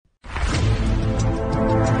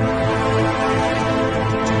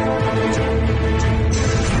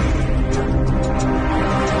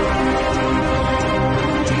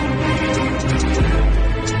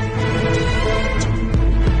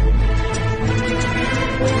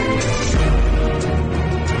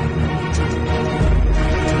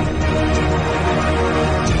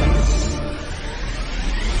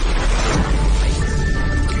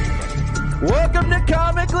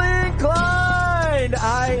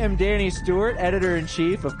am Danny Stewart,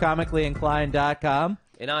 editor-in-chief of comicallyinclined.com.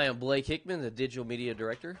 And I am Blake Hickman, the digital media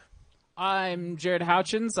director. I'm Jared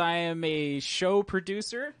Houchins. I am a show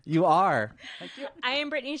producer. You are. Thank you. I am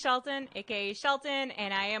Brittany Shelton, a.k.a. Shelton,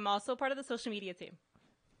 and I am also part of the social media team.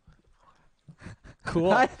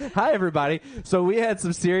 Cool. Hi, everybody. So we had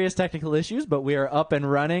some serious technical issues, but we are up and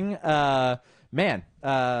running. Batman,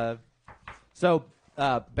 the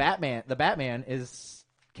Batman is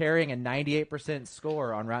carrying a 98%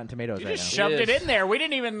 score on Rotten Tomatoes You right just now. shoved it in there. We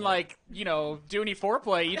didn't even, do any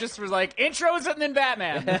foreplay. You just was like, intros and then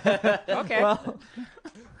Batman. Okay. Well,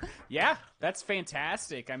 Yeah, that's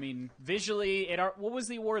fantastic. I mean, visually, what was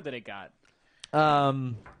the award that it got?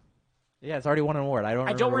 yeah, it's already won an award.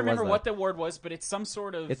 I don't remember what what the award was, but it's some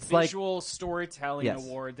sort of It's visual storytelling Yes.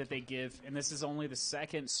 award that they give, and this is only the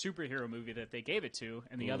second superhero movie that they gave it to,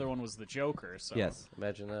 and the other one was the Joker. So Yes.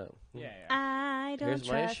 Imagine that. yeah. I don't Here's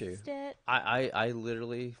my trust issue. it. I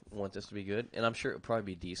literally want this to be good, and I'm sure it'll probably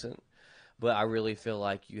be decent. But I really feel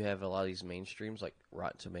like you have a lot of these mainstreams, like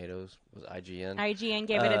Rotten Tomatoes, was IGN. IGN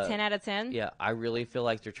gave it a 10 out of 10. Yeah, I really feel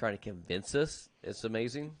like they're trying to convince us it's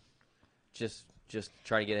amazing. Just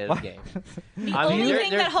trying to get ahead of the game. The I mean, only there- thing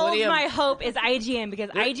there's that holds plenty of- my hope is IGN, because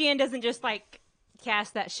IGN doesn't just,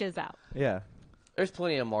 cast that shiz out. Yeah. There's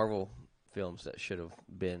plenty of Marvel films that should have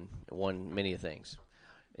won many things.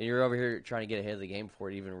 And you're over here trying to get ahead of the game before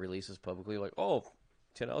it even releases publicly, like,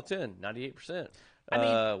 10 out of 10, 98%.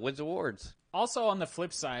 Wins awards. Also, on the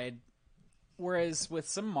flip side, whereas with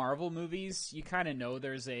some Marvel movies, you kind of know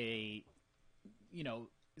there's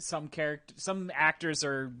some actors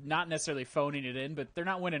are not necessarily phoning it in, but they're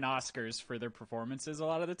not winning Oscars for their performances a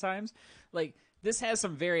lot of the times. Like, this has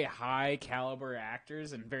some very high caliber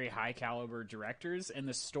actors and very high caliber directors, and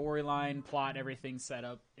the storyline, plot, everything set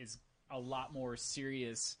up is a lot more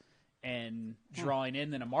serious and drawing in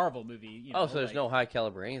than a Marvel movie. so there's no high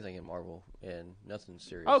caliber anything in Marvel and nothing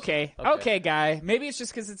serious. Okay, guy. Maybe it's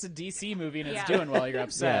just because it's a DC movie and it's doing well. You're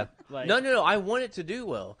upset. No. I want it to do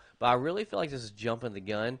well, but I really feel like this is jumping the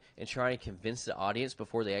gun and trying to convince the audience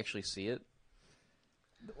before they actually see it.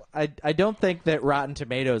 I don't think that Rotten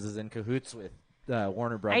Tomatoes is in cahoots with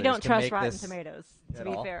Warner Brothers. I don't to trust make Rotten this Tomatoes, to at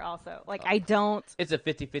be all. fair, also. I don't... It's a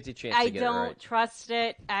 50-50 chance I to get it don't right. trust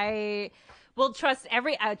it. I trust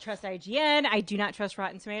IGN. I do not trust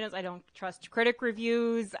Rotten Tomatoes. I don't trust critic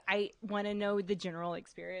reviews. I want to know the general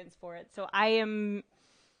experience for it. So I am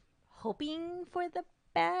hoping for the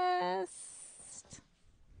best.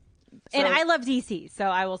 And I love DC, so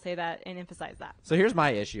I will say that and emphasize that. So here's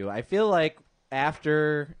my issue. I feel like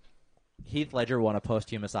after Heath Ledger won a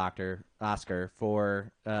posthumous Oscar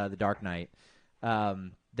for The Dark Knight,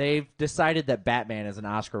 they've decided that Batman is an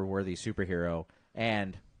Oscar-worthy superhero,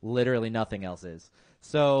 and literally nothing else is.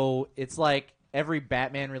 So it's like every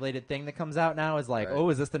Batman-related thing that comes out now is like, Right. oh,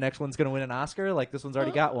 is this the next one's going to win an Oscar? Like, this one's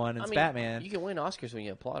already got one. It's Batman. You can win Oscars when you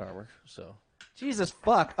have plot armor, so... Jesus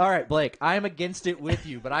fuck. All right, Blake, I am against it with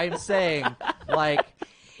you, but I am saying,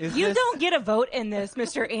 You don't get a vote in this,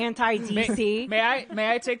 Mr. Anti-DC. May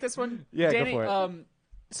I take this one? Yeah, Danny? go for it.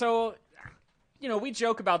 So, we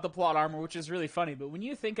joke about the plot armor, which is really funny, but when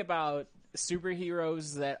you think about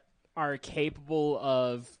superheroes that are capable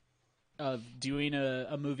of doing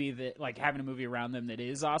a movie that, like, having a movie around them that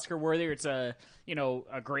is Oscar worthy, or it's a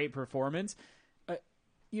great performance,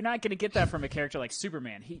 you're not going to get that from a character like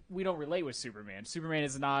Superman. We don't relate with Superman. Superman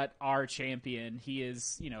is not our champion. He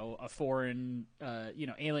is, a foreign,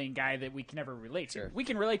 alien guy that we can never relate to. Sure. We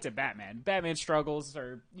can relate to Batman. Batman's struggles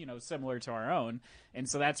are, similar to our own, and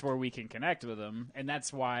so that's where we can connect with him, and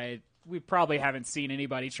that's why we probably haven't seen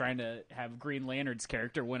anybody trying to have Green Lantern's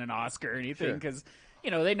character win an Oscar or anything, because,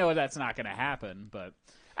 they know that's not going to happen, but...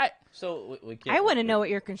 we can't, I want to know what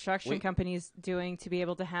your construction company's doing to be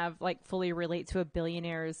able to have fully relate to a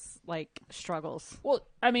billionaire's struggles. Well,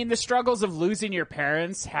 I mean, the struggles of losing your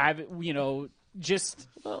parents have just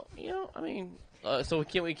so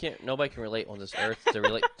we can't. Nobody can relate on this earth to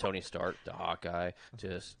relate to Tony Stark, to Hawkeye,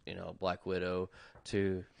 to Black Widow,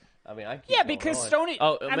 to. I mean, I keep going because on.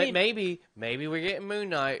 Tony. Maybe we're getting Moon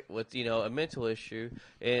Knight with a mental issue,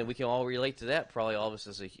 and we can all relate to that. Probably all of us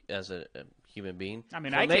as a human being. I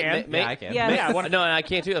mean, so I can. I can. Yeah. No, I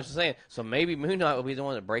can't too. I'm just saying. So maybe Moon Knight will be the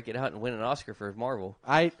one to break it out and win an Oscar for Marvel.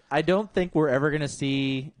 I don't think we're ever going to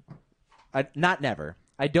see not never.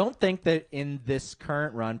 I don't think that in this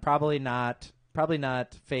current run, probably not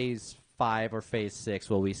phase 5 or phase 6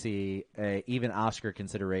 will we see even Oscar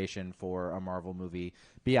consideration for a Marvel movie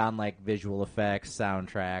beyond visual effects,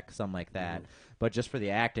 soundtrack, something like that. But just for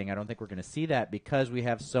the acting, I don't think we're going to see that because we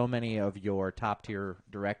have so many of your top tier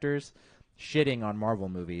directors shitting on Marvel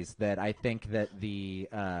movies that I think that the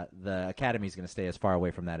Academy is going to stay as far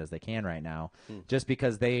away from that as they can right now, just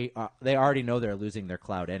because they already know they're losing their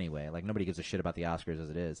clout anyway. Like nobody gives a shit about the Oscars as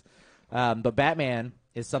it is. But Batman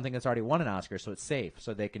is something that's already won an Oscar, so it's safe.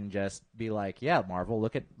 So they can just be like, yeah, Marvel,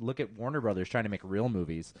 look at Warner Brothers trying to make real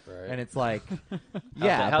movies, and it's like,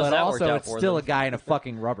 yeah, how's but that worked also out it's for still them? a guy in a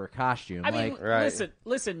fucking rubber costume. I mean, like, Right.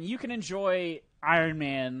 listen. You can enjoy Iron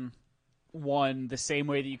Man 1 the same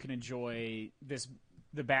way that you can enjoy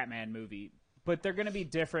the Batman movie, but they're going to be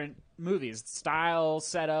different movies. Style,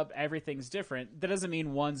 setup, everything's different. That doesn't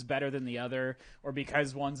mean one's better than the other, or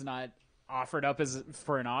because one's not offered up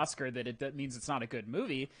for an Oscar that means it's not a good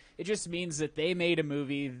movie. It just means that they made a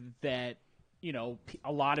movie that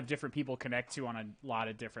a lot of different people connect to on a lot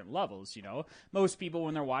of different levels. Most people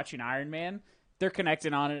when they're watching Iron Man, they're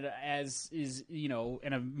connecting on it as is, in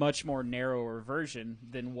a much more narrower version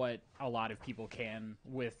than what a lot of people can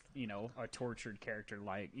with, a tortured character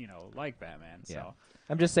like Batman. So yeah.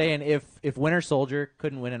 I'm just saying, if Winter Soldier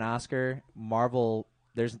couldn't win an Oscar, Marvel.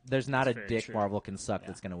 There's not a very dick true. Marvel can suck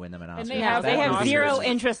that's going to win them an Oscar. they No, have they have Oscars. zero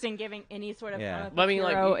interest in giving any sort of comic But I mean, book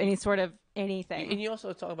like, hero any sort of anything. And you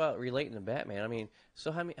also talk about relating to Batman. I mean,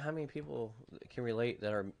 so how many people can relate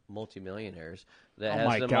that are multimillionaires that Oh has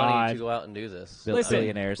my the God. money to go out and do this? Listen,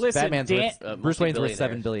 billionaires. listen, Batman's Bruce Wayne's worth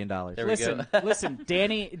 $7 billion. There we go. Listen,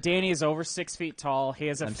 Danny is over 6 feet tall. He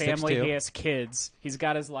has a I'm family. 6'2". He has kids. He's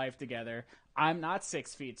got his life together. I'm not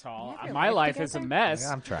 6 feet tall. You have your My life life is a together? mess.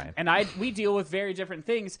 Yeah, I'm trying. And we deal with very different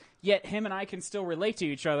things, yet him and I can still relate to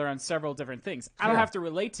each other on several different things. I don't Yeah. have to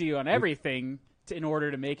relate to you on everything in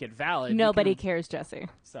order to make it valid. Nobody You can- cares, Jesse.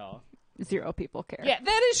 So Zero people care. yeah,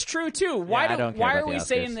 that is true too. Why I don't care why about are we the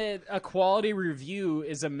saying Oscars. that a quality review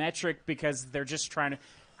is a metric because they're just trying to?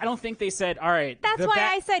 I don't think they said, all right. That's the why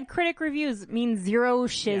Bat- I said critic reviews mean zero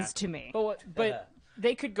shiz Yeah. to me. But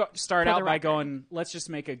they could start For the out by record. going, let's just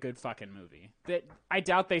make a good fucking movie. I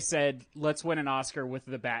doubt they said, let's win an Oscar with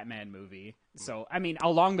the Batman movie. So, I mean,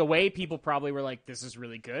 along the way, people probably were like, this is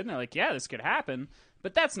really good. And they're like, yeah, this could happen.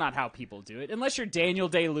 But that's not how people do it. Unless you're Daniel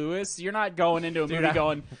Day-Lewis, you're not going into a movie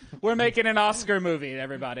going, we're making an Oscar movie,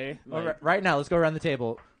 everybody. Well, Like, right now, let's go around the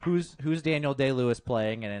table. Who's Daniel Day-Lewis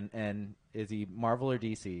playing, and is he Marvel or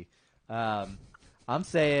DC? I'm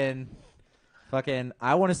saying, fucking,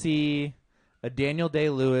 I want to see a Daniel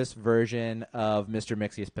Day-Lewis version of Mr.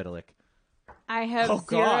 Mixius-Pitalik. I have Oh,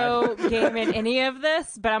 God. zero game in any of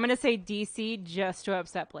this, but I'm going to say DC just to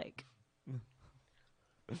upset Blake.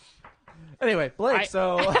 Anyway, Blake, I-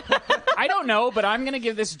 so... I don't know, but I'm going to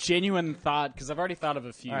give this genuine thought because I've already thought of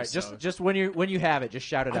a few. All right, so- just when you have it, just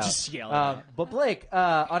shout it I'll out. just yell at it. But Blake,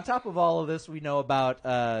 on top of all of this, we know about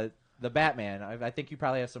the Batman. I think you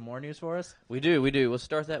probably have some more news for us. We do. We'll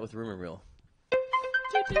start that with rumor mill.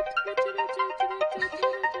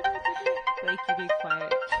 Blake, you be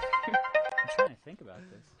quiet. I'm trying to think about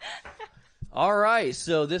this. All right,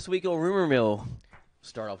 so this week on Rumor Mill,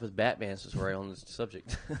 start off with Batman since we're on this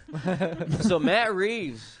subject. So Matt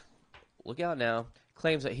Reeves, look out now,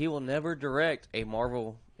 claims that he will never direct a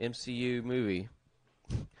Marvel MCU movie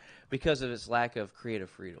because of its lack of creative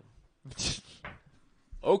freedom.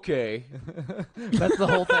 Okay. That's the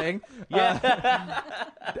whole thing. Yeah.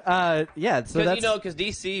 Yeah. So that's Because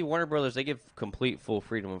DC, Warner Brothers, they give complete full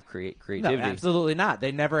freedom of no, creativity. absolutely not.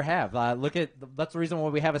 They never have. That's the reason why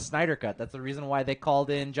we have a Snyder Cut. That's the reason why they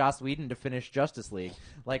called in Joss Whedon to finish Justice League.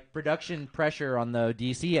 Like, production pressure on the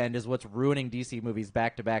DC end is what's ruining DC movies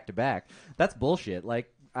back to back to back. That's bullshit.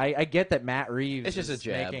 Like, I get that Matt Reeves It's just is a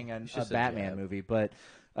jab. making It's a just a Batman jab. movie, but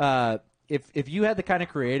if you had the kind of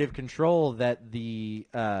creative control that the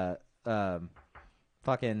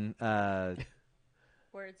fucking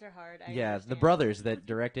Words are hard. I yeah, the understand. brothers that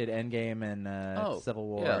directed Endgame and Civil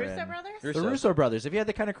War. yeah. Russo and- brothers? The Russo brothers. If you had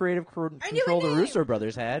the kind of creative control the Russo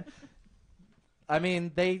brothers had, I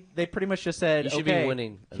mean, they pretty much just said, You should be okay,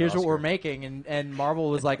 winning an here's what we're Oscar." making, and Marvel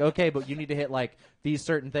was like, okay, but you need to hit like these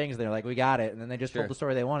certain things. They're like, we got it, and then they just Sure. told the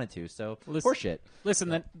story they wanted to. So Listen- horseshit.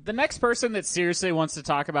 Listen, the next person that seriously wants to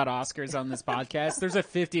talk about Oscars on this podcast, there's a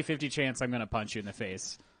 50-50 chance I'm going to punch you in the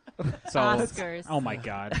face. So, Oscars. Oh my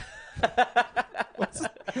god.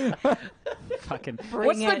 Fucking. Bring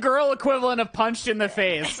What's the it. girl equivalent of punched in the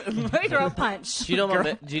face? Like, Throw a punch. Do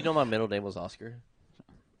you know my middle name was Oscar?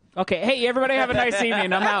 okay, hey everybody, have a nice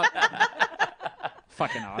evening. I'm out.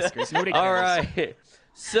 Fucking Oscars. Nobody cares. All right.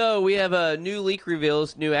 So we have a new leak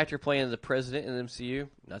reveals new actor playing the president in the MCU.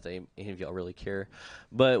 Not that any of y'all really care,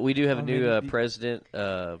 but we do have a new president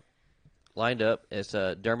lined up. It's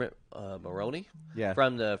Dermot Mulroney Yeah.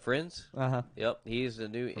 from the Friends. Uh huh. Yep, he's the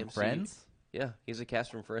new MCU. Friends. Yeah, he's a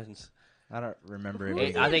cast from Friends. I don't remember him. Who being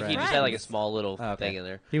is I think he friends. just had like a small little Oh, okay. thing in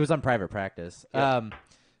there. He was on Private Practice. Yeah.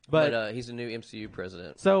 But He's the new MCU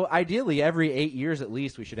president. so ideally, every 8 years at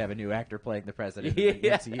least, we should have a new actor playing the president in the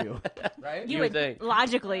Yeah. MCU, right? You would would think.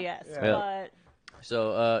 logically, yes. Yeah. But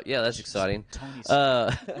So yeah, that's exciting. Tony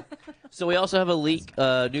So we also have a leak,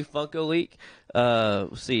 new Funko leak.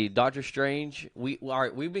 Let's see, Doctor Strange. We've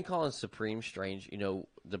been calling Supreme Strange. You know,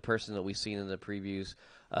 the person that we've seen in the previews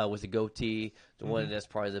with the goatee, the one that's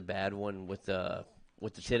probably the bad one with the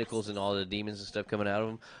tentacles and all the demons and stuff coming out of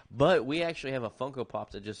him. But we actually have a Funko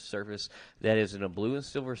Pop that just surfaced that is in a blue and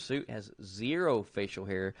silver suit, has 0 facial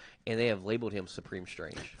hair, and they have labeled him Supreme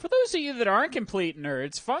Strange. For those of you that aren't complete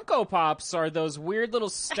nerds, Funko Pops are those weird little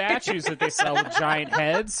statues that they sell with giant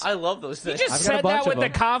heads. I love those You things. just I've got a said bunch that with of the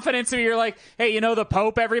them. confidence of you're like, hey, you know the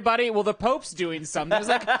Pope, everybody? Well, the Pope's doing something. It's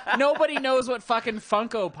like, nobody knows what fucking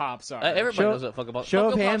Funko Pops are. Everybody Show- knows what Funko Pops. show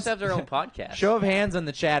of Funko Pops hands. have their own podcast. Show of hands in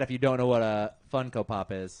the chat if you don't know what a Funko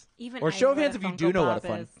Pop is. Even Or I show know of what hands a if you Funko do know what a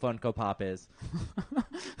Pop is. Funko Pop is.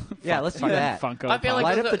 Yeah, let's do that. Funko I feel Pop. like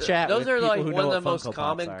Light those up the chat Those with are people like who one know of the what most Funko Pops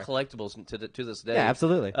common are. collectibles to this day. Yeah,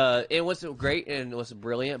 absolutely. And what's great and what's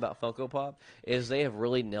brilliant about Funko Pop is they have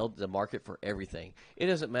really nailed the market for everything. It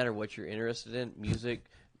doesn't matter what you're interested in, music,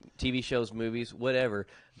 TV shows, movies, whatever.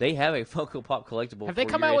 They have a Funko Pop collectible Have for they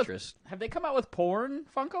come your out interest. with? Have they come out with porn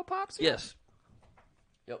Funko Pops? yet? Yes.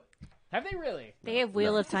 Yep. Have they really? they have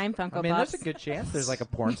Wheel of Time Funko I mean, Pops. there's a good chance there's like a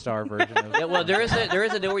porn star version of Yeah, well, there is a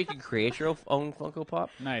deal where you can create your own Funko Pop.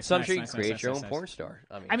 Nice, So I'm nice, sure you nice, can create nice, your nice, own nice. porn star.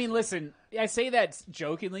 I mean, listen, I say that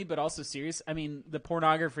jokingly, but also serious. I mean, the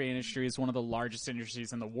pornography industry is one of the largest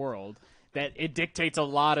industries in the world. That it dictates a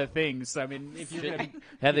lot of things. I mean, if you're gonna,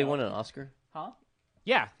 have they won an Oscar? huh?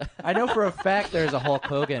 Yeah, I know for a fact there's a Hulk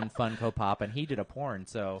Hogan Funko Pop, and he did a porn,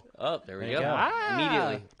 so Oh, there we There you go. go. Ah.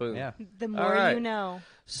 Immediately, boom. yeah. the more All right. you know.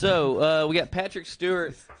 So we got Patrick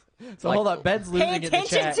Stewart. So Like- hold up, Ben's losing Pay in the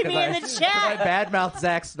attention chat. to 'cause me in I- the chat. I badmouthed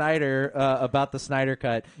Zack Snyder about the Snyder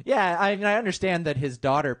Cut. Yeah, I mean, I understand that his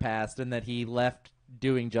daughter passed and that he left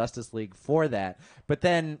doing Justice League for that. But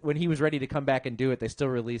then when he was ready to come back and do it, they still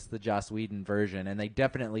released the Joss Whedon version, and they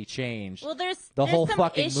definitely changed. Well, there's The whole some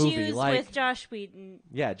fucking issues movie, like- with Josh Whedon.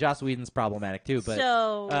 Yeah, Joss Whedon's problematic too, but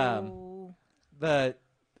So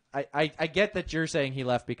I get that you're saying he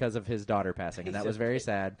left because of his daughter passing, and that was very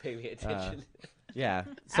sad. Pay me attention. Yeah.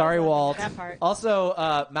 Sorry, looking at Walt. that part. Also,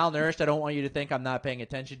 malnourished. I don't want you to think I'm not paying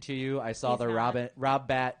attention to you. I saw He's the not. Rob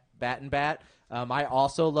Bat. I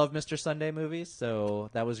also love Mr. Sunday movies, so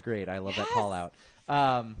that was great. I love that Yes. call out.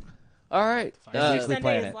 All right. Weekly Sunday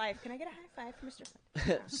Planet. is life. Can I get a high five from Mr.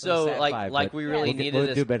 Sunday? So Sad like five, like but we really needed we'll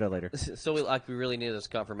this. do better later. So we really needed this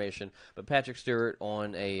confirmation. But Patrick Stewart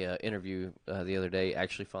on a interview the other day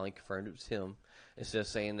actually finally confirmed it was him, instead of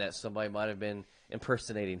saying that somebody might have been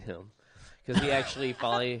impersonating him. Because he actually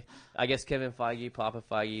finally, I guess Kevin Feige, Papa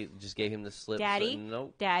Feige, just gave him the slip. Daddy, So,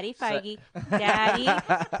 nope. Daddy Feige,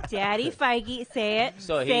 Daddy Feige, say it.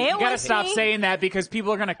 So he- say You it you gotta with stop me. saying that because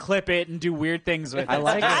people are gonna clip it and do weird things with it. I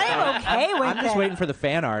like it. I'm okay with I'm just that. waiting for the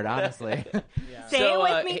fan art, honestly. Say So it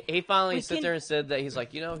with me. he finally We sit can- there and said that he's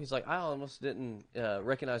like, I almost didn't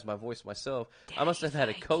recognize my voice myself. I must have had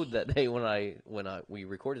a code that day when we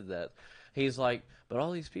recorded that. He's like, but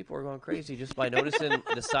all these people are going crazy just by noticing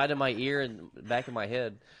the side of my ear and back of my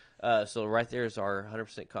head. So right there is our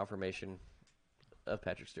 100% confirmation of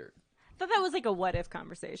Patrick Stewart. I thought that was like a what if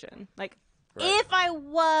conversation. Like, Right. if I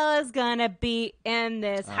was gonna be in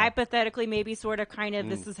this, hypothetically, maybe sort of kind of,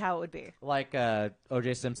 this is how it would be. Like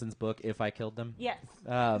O.J. Simpson's book, If I Killed Them. Yes.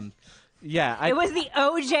 Yeah, It was the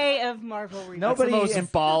OJ of Marvel reviews. That's the Nobody-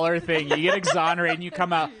 most baller thing. You get exonerated and you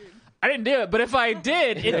come out. I didn't do it, but if I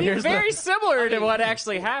did, it'd be Here's the- very similar to what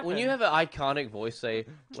actually happened. When you have an iconic voice, say,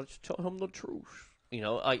 let's tell him the truth.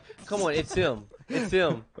 Like, come on, it's him. It's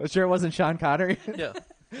him. Sure it wasn't Sean Connery. Yeah.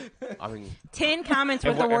 I mean, 10 comments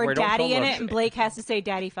with If the we- if we word don't daddy tell in them- it, and Blake has to say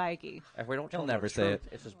Daddy Feige. if we don't tell He'll him never the say truth,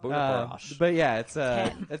 it. it's just boom But yeah, it's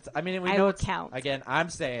Ten. I mean, we I know will it's count. again. I'm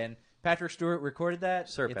saying Patrick Stewart recorded that.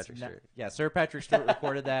 Sir It's Patrick Stewart. Yeah, Sir Patrick Stewart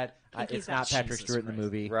recorded that. Pinky It's not touch. Patrick Jesus Stewart in the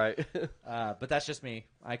Christ. movie. Right. But that's just me.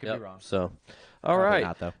 I could Yep. be wrong. So, all Probably right.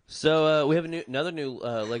 not, though. So we have another new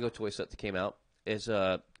Lego toy set that came out. It's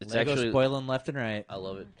Lego actually spoiling left and right. I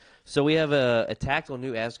love it. So we have a tactile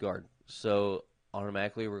new Asgard. So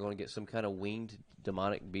automatically we're going to get some kind of winged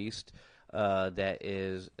demonic beast that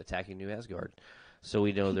is attacking New Asgard. So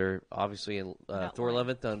we know they're obviously in Thor: Love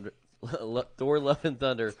and Thunder. Thor: Love and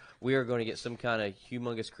Thunder. We are going to get some kind of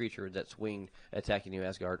humongous creature that's winged attacking New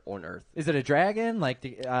Asgard on Earth. Is it a dragon?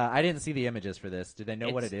 Like I didn't see the images for this. Do they know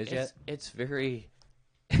what it is yet? It's very,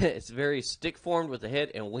 it's very stick formed with the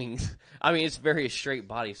head and wings. I mean, it's very straight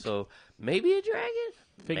body. So maybe a dragon,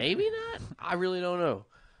 Maybe not. I really don't know.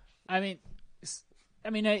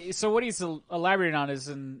 So what he's elaborating on is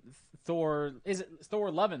in Thor. Is it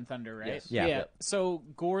Thor: Love and Thunder? Right. Yes. Yeah. Yep. So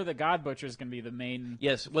Gore the God Butcher is going to be the main.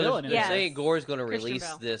 Yes. villain Well, in they're it. saying Gore's going to Christian release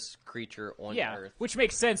Bale. this creature on Yeah, Earth. which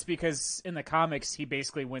makes sense because in the comics he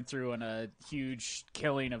basically went through on a huge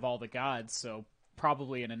killing of all the gods. So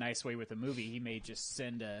probably in a nice way with the movie, he may just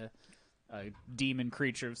send a demon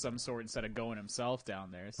creature of some sort instead of going himself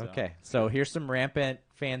down there. So. Okay, so here's some rampant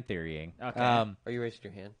fan theorying. Okay. Are you raising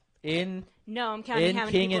your hand? No, I'm counting In how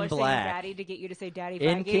many King people in are saying Black. daddy to get you to say daddy.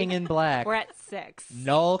 In Feige. King in Black, We're at 6.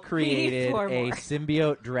 Null We created need 4 a more.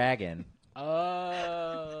 symbiote dragon.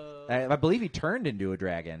 Oh. I believe he turned into a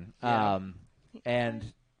dragon. Yeah.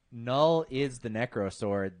 And Null is the Necro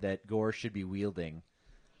sword that Gore should be wielding.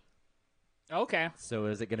 Okay, So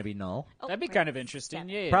is it going to be Null? Oh, that'd be right. kind of interesting.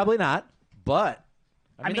 Yeah. Probably not, but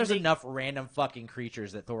I mean, mean, there's they- enough random fucking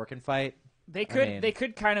creatures that Thor can fight. They could. mean- they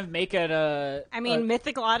could kind of make it a. I mean,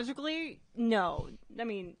 mythologically, no. I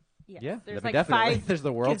mean, yes. Yeah, There's I mean, like definitely. 5 There's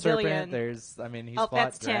the world serpent. gazillion. There's, I mean, he's Oh, fought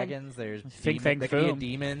that's 10. dragons. There's Fin demon, Fang there could be a Foom.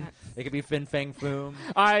 demon. It could be Fin Fang Foom.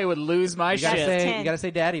 I would lose my You gotta shit. say, 10. you gotta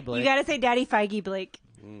say, Daddy Blake. You got to say daddy Feige, Blake.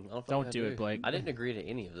 I don't know if Don't I do it, Blake. I didn't agree to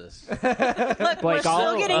any of this. Look, we're Blake, still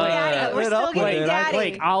I'll- getting daddy. We're it still up, getting Blake. daddy.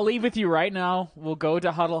 Blake, I'll leave with you right now. We'll go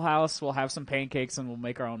to Huddle House. We'll have some pancakes and we'll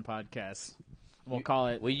make our own podcast. We'll call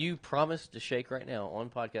it Will you promise to shake right now on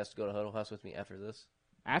podcast to go to Huddle House with me after this?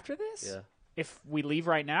 after this. Yeah. If we leave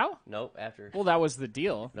right now, Nope. After. well, that was the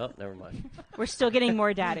deal. Nope. Never mind. We're still getting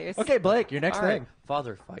more daddies. Okay, Blake, your next All right. thing.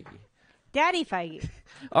 Father Feige. Daddy Feige.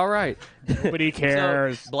 All right. Nobody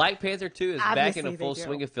cares. So, Black Panther 2 is back Obviously in a they full do.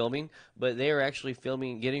 swing of filming, but they are actually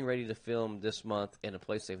getting ready to film this month in a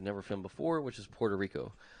place they've never filmed before, which is Puerto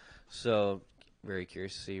Rico. So, very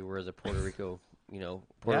curious to see where the Puerto Rico, Puerto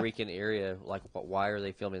Yeah. Rican area, like why are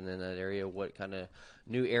they filming in that area? What kind of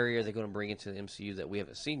new area are they going to bring into the MCU that we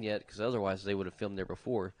haven't seen yet? Because otherwise they would have filmed there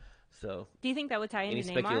before. So, Do you think that would tie any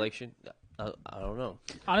into Neymar? speculation? I don't know.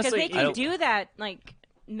 Because Honestly, they I can don't- do that, like,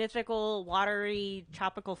 mythical, watery,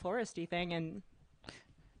 tropical, foresty thing, and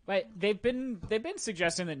but they've been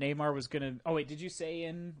suggesting that Neymar was gonna. Oh wait, did you say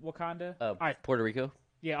in Wakanda? Puerto Rico?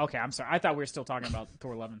 Yeah. Okay, I'm sorry. I thought we were still talking about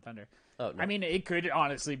Thor: Love and Thunder. Oh, no. I mean, it could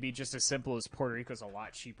honestly be just as simple as Puerto Rico's a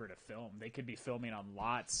lot cheaper to film. They could be filming on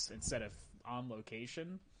lots instead of on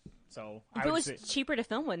location. So if I it would was say, cheaper to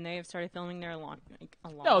film, wouldn't they have started filming there a long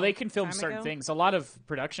no, they can film time certain ago? things. A lot of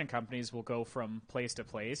production companies will go from place to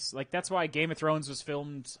place. Like that's why Game of Thrones was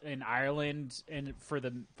filmed in Ireland, and for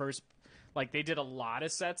the first, like they did a lot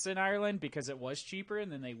of sets in Ireland because it was cheaper, and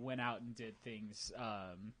then they went out and did things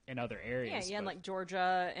in other areas. Yeah, and But- like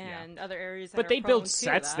Georgia and other areas. That but are they prone build to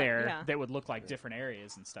sets that. there Yeah. that would look like different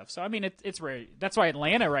areas and stuff. So I mean, it's rare. That's why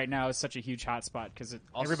Atlanta right now is such a huge hotspot because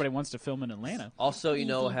Also- everybody wants to film in Atlanta. Also, you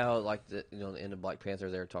know how like the the end of Black Panther,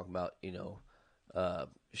 they're talking about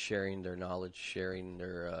sharing their knowledge, sharing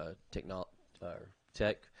their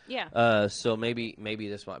tech. Yeah. So maybe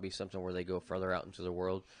this might be something where they go further out into the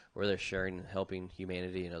world, where they're sharing and helping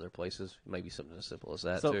humanity in other places. Maybe something as simple as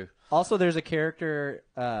that So too. also, there's a character.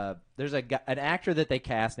 There's an actor that they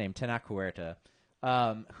cast named Tenoch Huerta,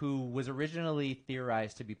 who was originally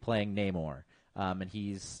theorized to be playing Namor, and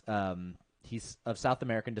he's of South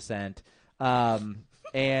American descent.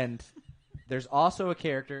 And there's also a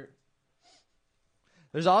character.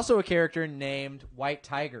 There's also a character named White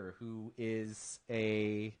Tiger, who is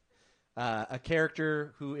a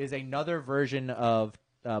character who is another version of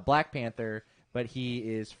Black Panther, but he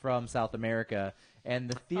is from South America. And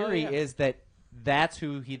the theory is that that's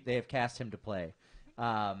who they have cast him to play,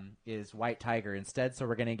 is White Tiger instead. So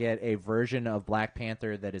we're going to get a version of Black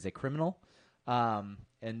Panther that is a criminal, and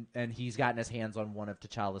he's gotten his hands on one of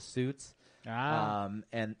T'Challa's suits, and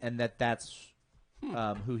that's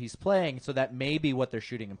who he's playing. So that may be what they're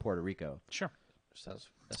shooting in Puerto Rico. Sure.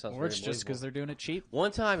 That sounds Or very it's just because believable. they're doing it cheap.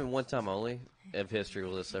 One time and one time only of history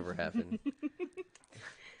will this ever happen.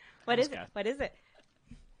 What is it? God. What is it?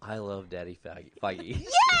 I love Daddy Feige.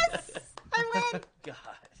 Yes! I win! God.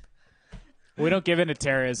 We don't give in to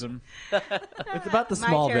terrorism. It's about the My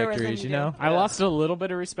small terrorism victories, you you know. I lost a little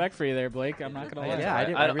bit of respect for you there, Blake. I'm not going to lie. Yeah, I, right.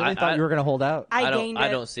 did, I I don't- really thought you were going to hold out. I I gained don't. I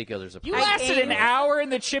it. don't seek others' You approval. lasted an gained it. hour in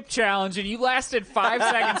the chip challenge, and you lasted 5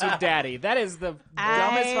 seconds with Daddy. That is the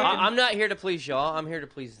dumbest fucking... I'm not here to please y'all. I'm here to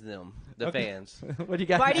please them, the fans. What do you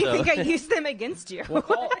got? Why do you So- think I used them against you? Well,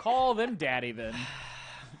 call them Daddy then.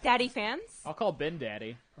 Daddy fans? I'll call Ben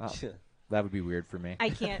Daddy. That would be weird for me. I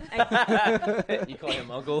can't. You call him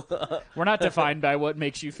uncle. We're not defined by what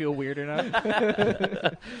makes you feel weird or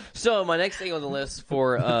not. So my next thing on the list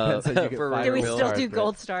for So you get for 5 Do we Rumor still Mill do Britt.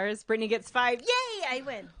 gold stars? Brittany gets 5. Yay! I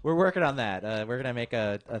win. We're working on that. We're gonna make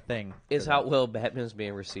a thing. is for how that. well Batman's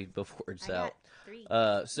being received before it's I out.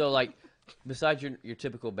 got 3. So like, besides your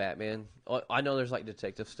typical Batman, I know there's like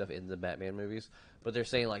detective stuff in the Batman movies, but they're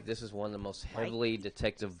saying like this is one of the most heavily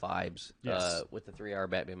detective vibes Yes. with the 3-hour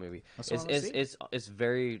Batman movie. That's what I wanna see. It's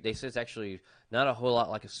very. They say it's actually not a whole lot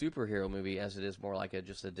like a superhero movie as it is more like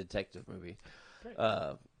just a detective movie.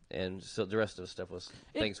 And so the rest of the stuff was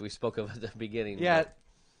things we spoke of at the beginning. Yeah.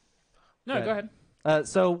 No, Good. go ahead.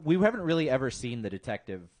 So we haven't really ever seen the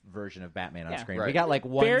detective version of Batman on Yeah. screen. We Right. got like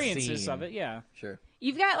one Variances scene of it, yeah. Sure.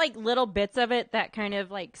 You've got like little bits of it that kind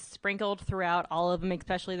of like sprinkled throughout all of them,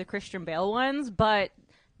 especially the Christian Bale ones. But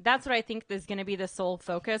that's what I think is going to be the sole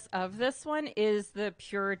focus of this one is the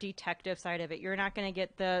pure detective side of it. You're not going to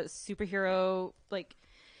get the superhero like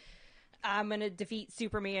I'm going to defeat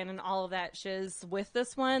Superman and all of that shiz with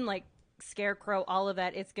this one. Like Scarecrow, all of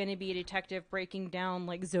that. It's going to be a detective breaking down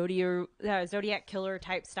like Zodiac killer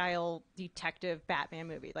type style detective Batman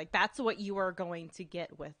movie. Like that's what you are going to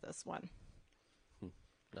get with this one.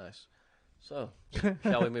 Nice. So,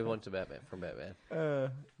 shall we move on to Batman from Batman?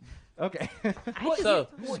 Okay. So,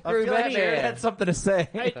 I feel like Jared had something to say.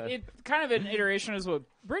 It kind of an iteration is what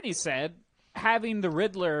Brittany said. Having the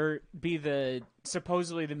Riddler be the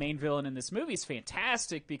supposedly the main villain in this movie is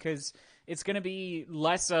fantastic because it's going to be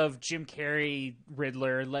less of Jim Carrey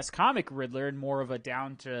Riddler, less comic Riddler, and more of a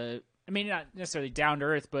not necessarily down to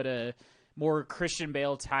earth, but a more Christian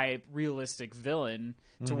Bale type realistic villain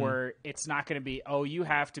to where it's not going to be, oh, you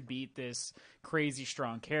have to beat this crazy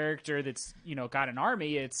strong character that's, got an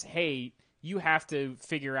army. It's, hey, you have to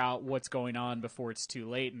figure out what's going on before it's too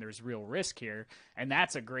late and there's real risk here. And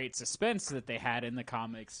that's a great suspense that they had in the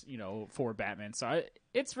comics, for Batman. So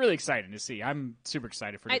it's really exciting to see. I'm super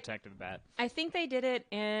excited for Detective Bat. I think they did it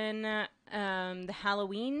in the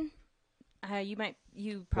Halloween.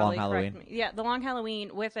 You probably Long correct Halloween. me. Yeah, the Long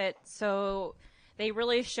Halloween with it. So they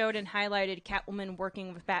really showed and highlighted Catwoman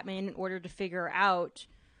working with Batman in order to figure out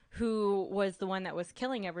who was the one that was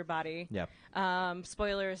killing everybody. Yeah.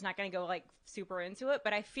 Spoilers, not going to go like super into it,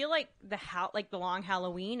 but I feel like the Long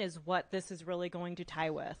Halloween is what this is really going to tie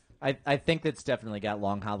with. I think that's definitely got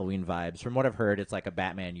Long Halloween vibes. From what I've heard, it's like a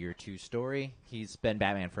Batman Year 2 story. He's been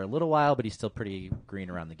Batman for a little while, but he's still pretty green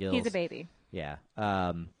around the gills. He's a baby. Yeah.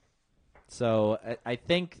 So I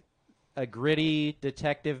think a gritty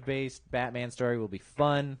detective-based Batman story will be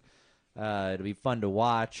fun. It'll be fun to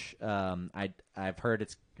watch. I've heard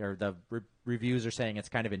the reviews are saying it's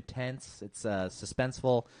kind of intense. It's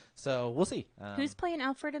suspenseful. So we'll see. Who's playing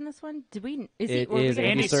Alfred in this one? It were we is gonna-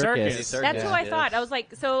 Andy Andy Serkis. Serkis. That's who I Yes. thought. I was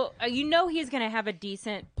like, so he's going to have a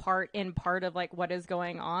decent part of like what is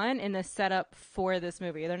going on in the setup for this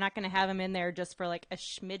movie. They're not going to have him in there just for like a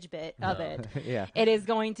schmidge bit of it. Yeah. It is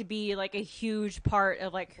going to be like a huge part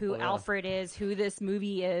of like who yeah. Alfred is, who this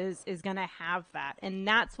movie is going to have that. And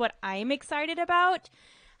that's what I'm excited about,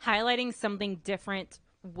 highlighting something different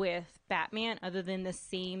with Batman other than the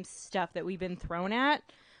same stuff that we've been thrown at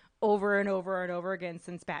over and over and over again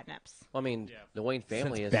since Batnips. I mean, the Wayne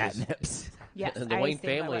family is Batnips. Yes, the I Wayne stand by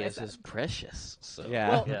family what I is said. just precious. So,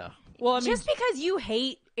 Yeah. yeah. Well, I mean, Just because you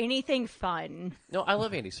hate anything fun. No, I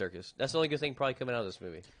love Andy Serkis. That's the only good thing probably coming out of this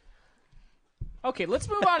movie. okay, let's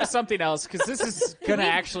move on to something else because this is going to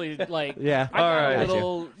actually, like, Yeah. I got All right. a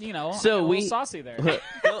little, So I got a little we- saucy there.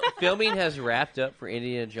 Filming has wrapped up for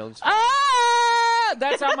Indiana Jones.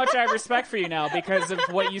 That's how much I have respect for you now because of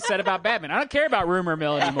what you said about Batman. I don't care about Rumor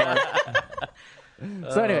Mill anymore.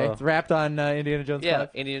 So anyway, it's wrapped on Indiana Jones Yeah, 5.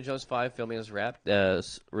 Indiana Jones 5 filming is wrapped.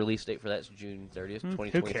 Release date for that is June 30th,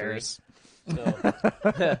 2023. Who cares?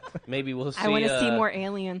 So, maybe we'll see. I want to see more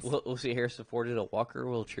aliens. We'll see Harrison Ford in a walker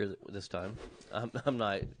wheelchair this time. I'm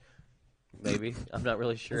not. Maybe I'm not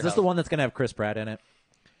really sure. Is this the one that's going to have Chris Pratt in it?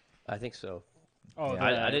 I think so. Oh,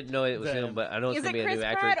 I didn't know it was him, but I know it's Is going to it be a new Chris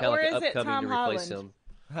actor, Pratt kind of like or is it upcoming Tom to replace Holland?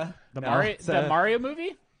 him. the No, it's, Mario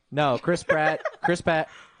movie? No, Chris Pratt.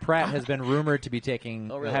 Pratt has been rumored to be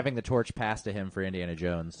taking Oh, really? having the torch passed to him for Indiana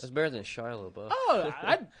Jones. That's better than Shia LaBeouf. Oh,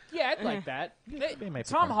 I'd like that. might be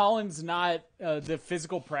Tom fun. Holland's not the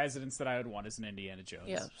physical presence that I would want as an Indiana Jones.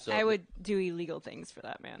 Yeah, so I would do illegal things for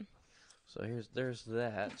that man. So there's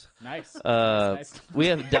that. Nice. Nice. We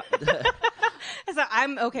have So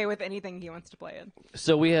I'm okay with anything he wants to play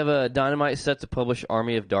in. we have a Dynamite set to publish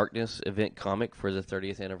Army of Darkness event comic for the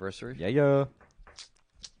 30th anniversary. Yeah.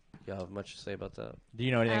 Y'all have much to say about that? Do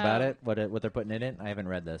you know anything about it? What they're putting in it? I haven't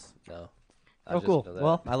read this. No. I Oh, just cool. know that.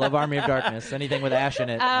 Well, I love Army of Darkness. Anything with Ash in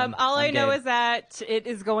it. All I know game. is that it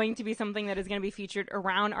is going to be something that is going to be featured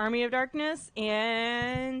around Army of Darkness,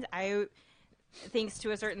 and thanks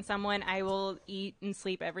to a certain someone, I will eat and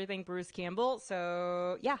sleep everything Bruce Campbell.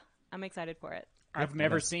 So yeah, I'm excited for it. I've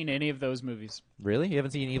never seen any of those movies. Really? You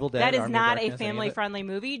haven't seen Evil Dead? That is Army of not a Darkness, any of it? family-friendly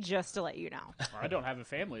movie, just to let you know. I don't have a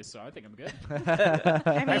family, so I think I'm good. I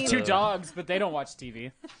I have mean, 2 dogs, but they don't watch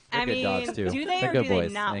TV. I good mean, dogs, too. do they They're or good do they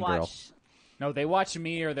boys not and watch? girls. No, they watch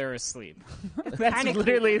me or they're asleep. That's kinda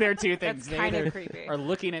literally creepy. their 2 things. That's They kinda either creepy. are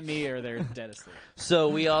looking at me or they're dead asleep. So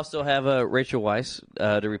we also have Rachel Weisz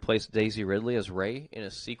to replace Daisy Ridley as Rey in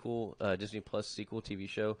a sequel, Disney Plus sequel TV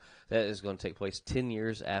show that is going to take place 10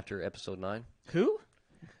 years after Episode 9. Who?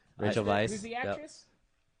 Rachel Who's Weisz the actress?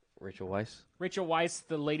 Rachel Weisz Rachel Weisz,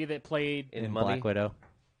 the lady that played in Mummy. Black Widow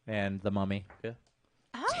and The Mummy. Yeah,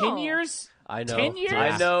 Oh. 10 years? I know. 10 years?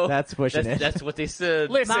 I know. That's pushing it. That's what they said.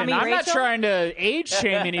 Listen, Mommy I'm not Rachel? trying to age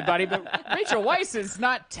shame anybody, but Rachel Weisz is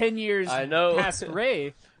not 10 years I know. past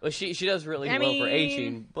Ray. Well, she does really I well for mean,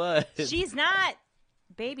 aging, but She's not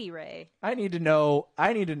Baby Ray. I need to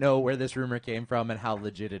know where this rumor came from and how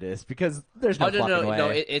legit it is because there's no oh, no, fucking way. no,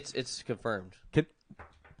 it's confirmed.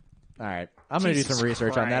 All right, I'm gonna do Jesus some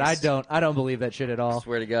research on that. Christ. I don't believe that shit at all.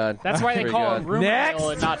 Swear to God. That's why they Swear to call it God. rumor Next. mill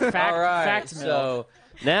and not fact, All right, fact mill. so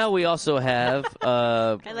now we also have.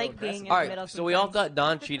 I like being in All the middle. right, so we all sometimes. thought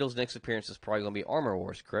Don Cheadle's next appearance is probably going to be Armor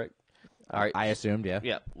Wars, correct? All right. I assumed, yeah.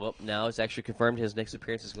 Yeah. Well, now it's actually confirmed his next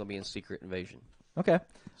appearance is going to be in Secret Invasion. Okay.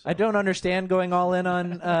 I don't understand going all in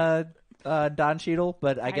on Don Cheadle,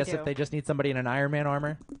 but I guess do. if they just need somebody in an Iron Man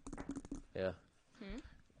armor, Yeah.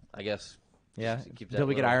 I guess. yeah, Just keep that until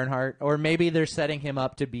we get little- Ironheart, or maybe they're setting him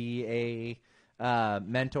up to be a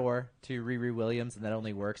mentor to Riri Williams, and that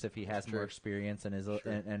only works if he has more experience and is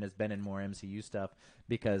and has been in more MCU stuff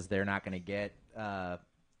because they're not going to get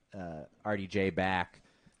RDJ back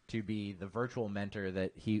to be the virtual mentor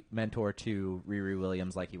to Riri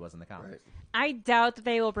Williams like he was in the comics. Right. I doubt that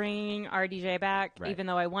they will bring RDJ back, Right. even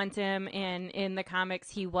though I want him. And in the comics,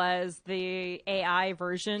 he was the AI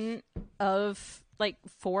version of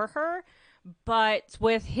for her. But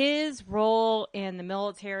with his role in the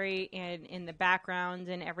military and in the background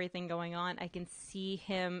and everything going on, I can see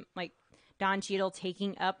him Don Cheadle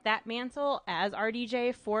taking up that mantle as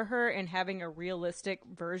RDJ for her and having a realistic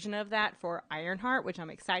version of that for Ironheart, which I'm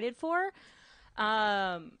excited for.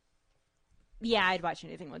 Yeah, I'd watch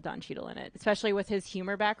anything with Don Cheadle in it, especially with his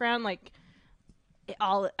humor background.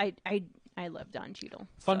 I love Don Cheadle.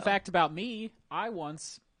 Fun fact about me, I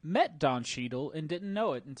once met Don Cheadle and didn't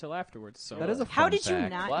know it until afterwards. So That is a How fun did you fact.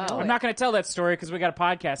 not Wow. know I'm it? not going to tell that story because we got a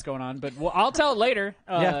podcast going on, but I'll tell it later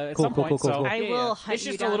at cool, some cool, point. cool, so cool. I yeah, will yeah. hunt It's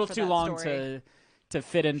you just a down little for too that long story. to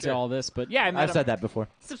fit into all this, but yeah, I met I've him. said that before.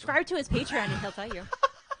 Subscribe to his Patreon and he'll tell you.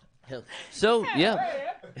 So, yeah,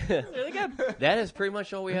 It's really good. that is pretty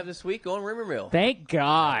much all we have this week on Rumor Mill. Thank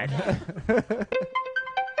God.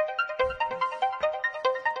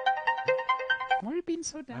 Why are you being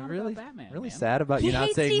so down I'm really, about Batman? really man? sad about you He not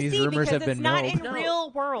hates saying DC these rumors because have been it's not milled. in real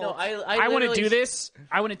world. No, I want to literally- do this.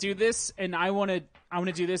 I want to do this, and I want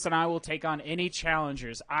to do this, and I will take on any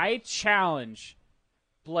challengers. I challenge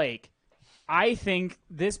Blake. I think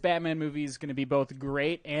this Batman movie is going to be both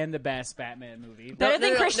great and the best Batman movie. Better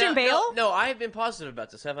than Christian Bale? No, I have been positive about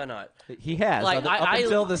this, have I not? He has, Like, up I-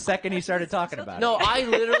 until the second he started talking about No, it. I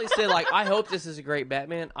literally said, I hope this is a great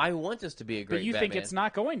Batman. I want this to be a great But you Batman. think it's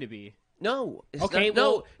not going to be? No. It's Okay, not,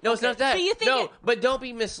 well, no, it's not that. So you think no, it- but don't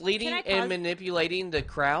be misleading Can I and pause? manipulating the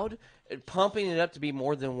crowd, pumping it up to be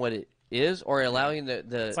more than what it is, or allowing the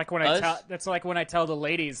It's like when that's like when I tell the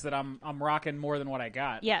ladies that I'm rocking more than what I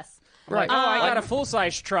got. Yes. I'm like, Right. oh, I got Like- a full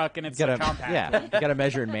size truck and it's You a gotta, compact. yeah, you got to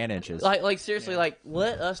measure in man inches. like seriously,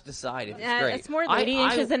 let us decide if it's great. It's more lady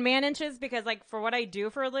inches than man inches because, for what I do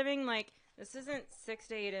for a living, this isn't 6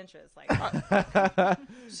 to 8 inches.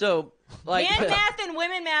 So, Man math and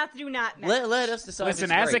women math do not match. let us decide. if Listen,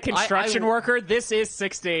 it's as a great. construction I- worker, this is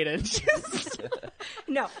 6 to 8 inches.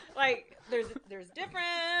 No, there's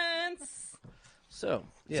difference. So,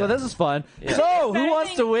 yeah. So this is fun. Yeah. So But who I wants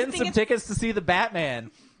think- to I win think some it's- tickets to see the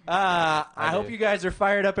Batman? I hope do. you guys are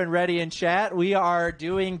fired up and ready in chat. We are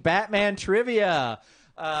doing Batman trivia.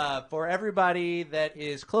 For everybody that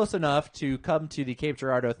is close enough to come to the Cape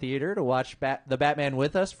Girardeau Theater to watch the Batman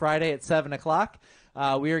with us Friday at 7 o'clock,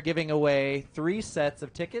 we are giving away 3 sets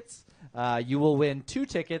of tickets. You will win 2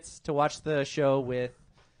 tickets to watch the show with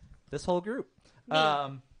this whole group.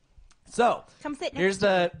 So Come sit next here's to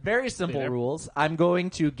the very simple there. rules. I'm going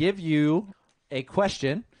to give you a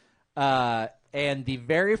question, and the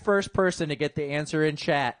very first person to get the answer in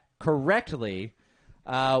chat correctly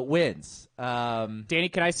wins. Danny,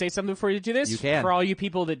 can I say something before you do this? You can. For all you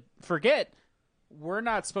people that forget, we're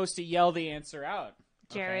not supposed to yell the answer out.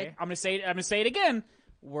 Jared. Okay? I'm gonna say it again.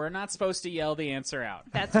 We're not supposed to yell the answer out.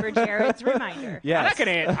 That's for Jared's reminder. Yes.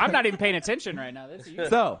 I'm not even paying attention right now. That's you.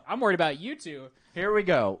 So I'm worried about you two. here we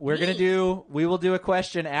go. We will do a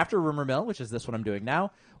question after Rumor Mill, which is this one I'm doing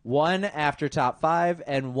now. One after top 5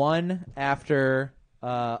 and one after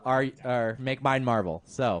our Make Mine Marvel.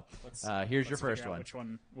 So here's your first Figure out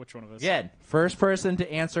one. Which one of us? Again, first person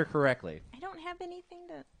to answer correctly. I don't have anything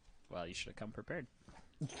to. Well, you should have come prepared.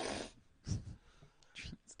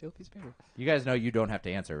 Steal a piece of paper. You guys know you don't have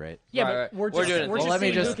to answer, right? Yeah, Right, but right. we're We're just, doing it. we're Well, just let me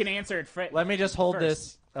seeing who just- can answer it. Let me just hold First.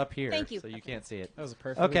 this up here Thank you. so you can't see it. That was a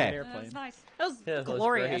perfect Okay. airplane. That's nice. That was Yeah, that was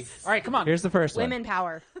glorious. great. All right, come on. Here's the first Women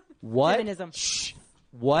power. one. Feminism.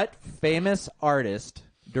 What famous artist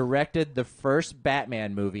directed the first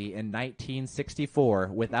Batman movie in 1964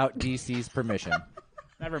 without DC's permission?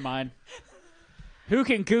 Never mind. Who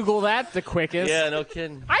can Google that the quickest? Yeah, no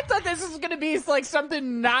kidding. I thought this was going to be like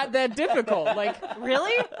something not that difficult. Like,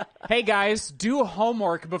 Really? hey guys, do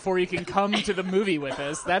homework before you can come to the movie with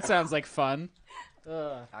us. That sounds like fun.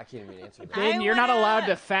 I can't even answer that. Ben, I you're not wanna- allowed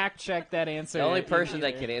to fact check that answer. The only person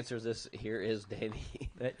either. that can answer this here is Danny,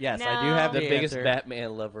 Yes, I No. do have the the biggest answer.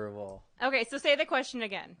 Batman lover of all. Okay, so say the question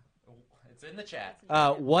again. It's in the chat.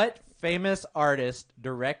 What famous artist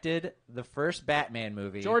directed the first Batman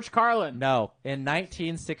movie? George Carlin. No, in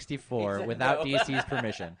 1964 said without no. DC's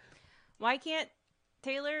permission. Why can't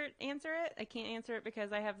Taylor answer it? I can't answer it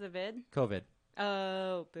because I have the vid. COVID.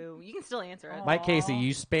 Oh, boo. You can still answer it. Mike Casey,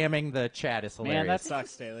 you spamming the chat is hilarious. Man, that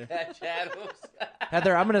sucks, Taylor.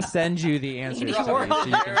 Heather, I'm going to send you the answers Andy to so you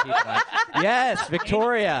can keep that. Yes,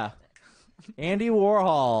 Victoria. Andy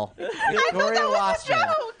Warhol. Victoria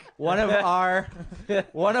Wassman. One of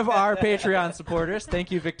our Patreon supporters. Thank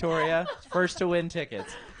you, Victoria. First to win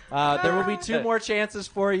tickets. There will be 2 more chances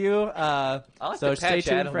for you. like So the stay Patch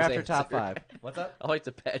tuned Adams for after top answer. 5. What's up? I like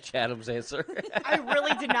the Patch Adams answer. I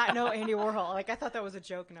really did not know Andy Warhol. Like, I thought that was a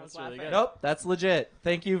joke and I was That's really laughing. good. Nope, that's legit.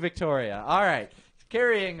 Thank you, Victoria. All right,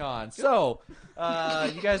 carrying on. So,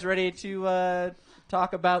 you guys ready to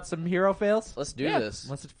talk about some hero fails? Let's do Yeah. this.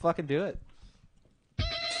 Let's fucking do it.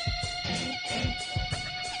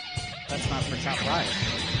 That's not for top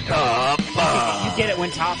 5. You get it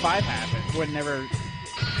when top 5 happens. Whenever.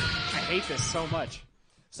 I hate this so much.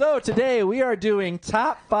 So today we are doing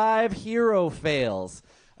top 5 hero fails.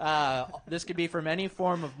 This could be from any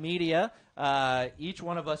form of media. Each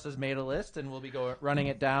one of us has made a list, and we'll be running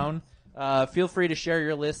it down. Feel free to share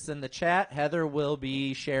your lists in the chat. Heather will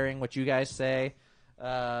be sharing what you guys say.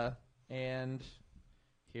 And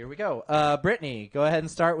here we go. Brittany, go ahead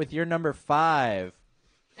and start with your number 5.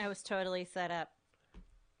 I was totally set up.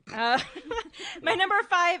 My number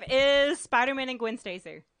 5 is Spider-Man and Gwen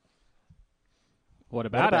Stacy.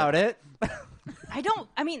 What What about it?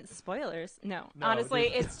 I mean, spoilers. No, honestly,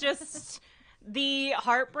 it's just the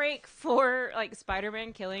heartbreak for like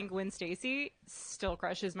Spider-Man killing Gwen Stacy still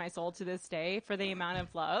crushes my soul to this day for the amount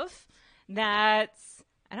of love that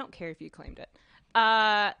I don't care if you claimed it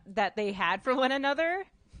that they had for one another.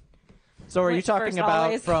 So are you Which talking first about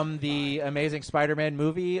always? from the Amazing Spider-Man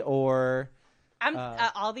movie or... I'm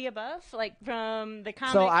all the above, like from the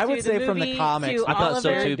comics. So I would to say the from the movie comics, to I thought all so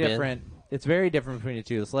of it. too, Ben. different. It's very different between the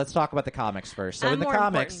two. So let's talk about the comics first. So I'm in the more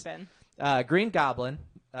comics, important, Ben. Green Goblin,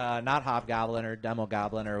 not Hobgoblin or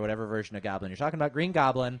Demogoblin or whatever version of Goblin you're talking about. Green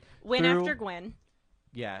Goblin Went through- after Gwen.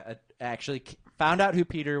 Yeah, actually found out who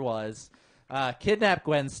Peter was, kidnapped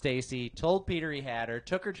Gwen Stacy, told Peter he had her,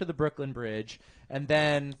 took her to the Brooklyn Bridge, and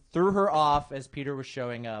then threw her off as Peter was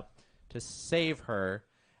showing up to save her.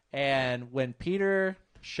 And when Peter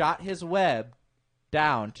shot his web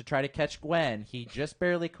down to try to catch Gwen, he just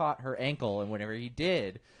barely caught her ankle, and whenever he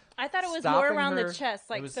did, I thought it was stopping more around her- the chest.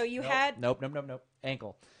 it Like, was- so you nope, had. nope,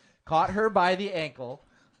 ankle, caught her by the ankle,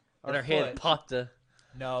 And or her hand foot. popped the.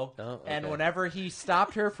 No. Oh, And okay. whenever he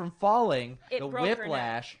stopped her from falling, It the broke her neck.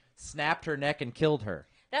 whiplash snapped her neck and killed her.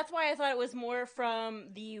 That's why I thought it was more from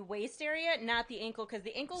the waist area, not the ankle, because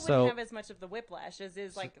the ankle So- wouldn't have as much of the whiplash as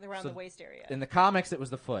is like around so the waist area. In the comics, it was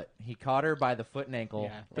the foot. He caught her by the foot and ankle,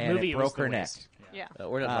 Yeah. The and movie it was broke the her neck. waist. yeah.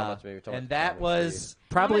 We're not talking about the movie. We're talking And about the that comics, was I'm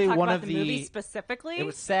probably gonna talk one about of the movie specifically. It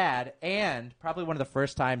was sad, and probably one of the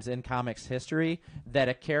first times in comics history that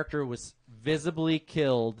a character was visibly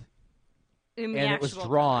killed in the and it was actual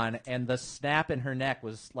drawn, and the snap in her neck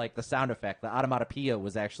was like the sound effect. The onomatopoeia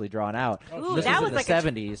was actually drawn out. Ooh, This that was was in like the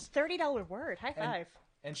a 70s. $30 word. High five.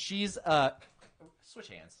 And she's switch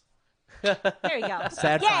hands. There you go.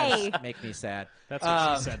 Sad Yay! times make me sad. That's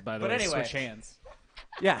what she said, by the but way. anyway. Switch hands.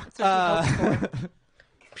 Yeah. That's what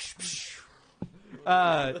she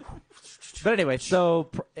But anyway,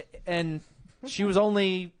 and she was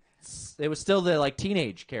only. It was still the like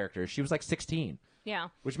teenage character. She was like 16. Yeah.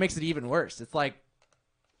 Which makes it even worse. It's like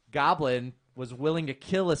Goblin was willing to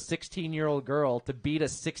kill a 16-year-old girl to beat a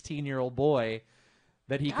 16-year-old boy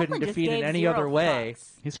that he couldn't Goblin just defeat in gave any zero other way.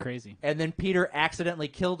 fucks. He's crazy. And then Peter accidentally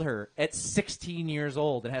killed her at 16 years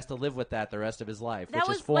old and has to live with that the rest of his life, That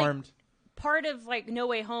which is was, like, formed. Part of like No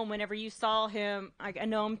Way Home, whenever you saw him, I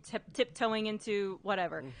know I'm tiptoeing into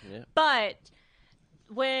whatever, Yeah. but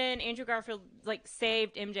when Andrew Garfield like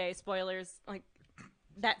saved MJ, spoilers, like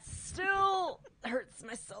that still hurts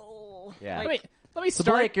my soul. Yeah. Like, Let me So,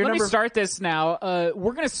 start. Blake, your let me number- start this now.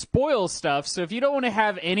 We're gonna spoil stuff, so if you don't want to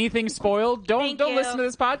have anything spoiled, don't Thank you. listen to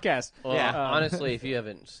this podcast. Well, Yeah. honestly, if you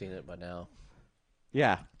haven't seen it by now,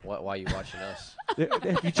 Yeah. why are you watching us?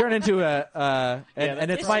 If you turn into and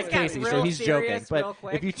it's This Mike just got Casey, so real he's joking. serious real But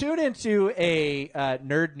quick. if you tune into a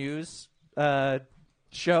nerd news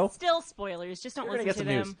show, still spoilers. Just don't you're gonna listen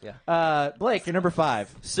get to some them. news. Yeah. Blake, you're number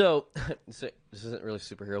 5. So this isn't really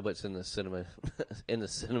superhero, but it's in the cinema, in the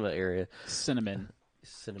cinema area. Cinnamon.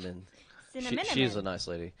 Cinnamon. Cinnamon. She's a nice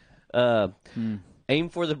lady. Aim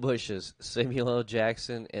for the bushes. Samuel L.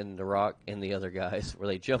 Jackson and The Rock and the other guys, where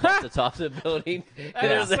they jump off the top of the building is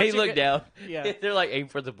and such they a look good- down. Yeah. They're like, aim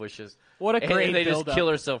for the bushes. What a And great they just build-up. kill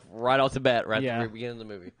herself right off the bat, right Yeah. at the very beginning of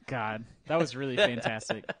the movie. God, that was really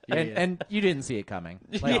fantastic. And you didn't see it coming.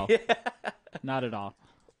 Like, No, not at all.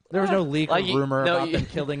 there was no leak or Like, rumor no, about you- them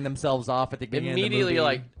killing themselves off at the beginning Immediately, of the you're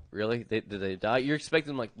movie. like, really? Did they die? You're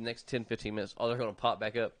expecting them like the next 10, 15 minutes. Oh, they're going to pop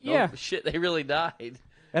back up. No, Yeah. shit, they really died.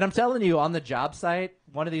 And I'm telling you, on the job site,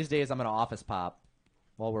 one of these days I'm going to office pop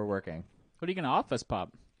while we're working. What are you gonna office pop?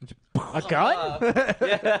 A gun?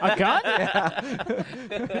 A gun?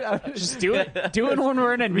 Just do it. Do it when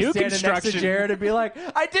we're in a new Standing next to construction. Jared and be like,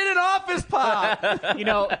 I did an office pop! You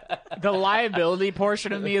know, the liability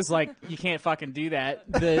portion of me is like, you can't fucking do that.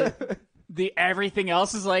 The everything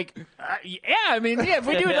else is like, yeah, I mean, yeah, if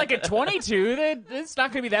we do it like a 22, then it's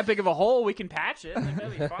not going to be that big of a hole. We can patch it. Like,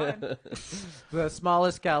 that'll be fine. The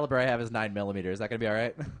smallest caliber I have is 9mm. Is that going to be all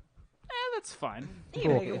right? That's fine. You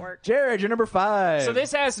can make it work. Jared, you're number 5. So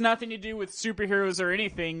this has nothing to do with superheroes or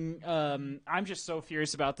anything. I'm just so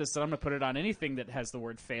furious about this that I'm going to put it on anything that has the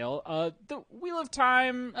word fail. The Wheel of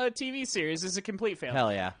Time TV series is a complete fail.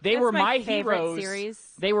 Hell yeah. They That's were my my favorite heroes.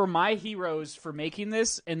 series. They were my heroes for making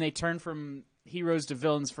this, and they turned from heroes to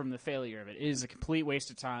villains from the failure of it. It is a complete waste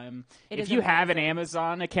of time. It If is you have an amazing.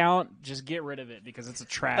 Amazon account, just get rid of it because it's a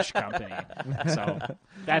trash company. So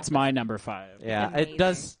that's my number 5. Yeah, Amazing. it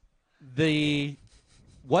does.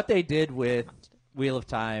 What they did with Wheel of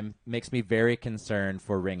Time makes me very concerned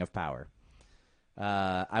for Ring of Power.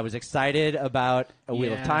 I was excited about a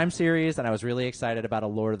Wheel of Yeah. Time series, and I was really excited about a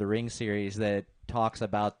Lord of the Rings series that talks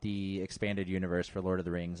about the expanded universe for Lord of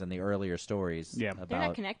the Rings and the earlier stories. Yeah. about They're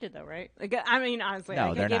not connected though, right? Like, I mean, honestly, No,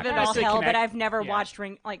 like, they're I give not it all connected. hell, but Connect- I've never yeah. watched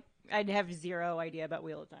Ring. Like, I'd have zero idea about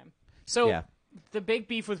Wheel of Time. So Yeah. the big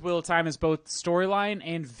beef with Wheel of Time is both storyline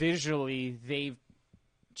and visually. They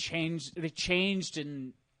changed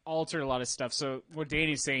and altered a lot of stuff. So what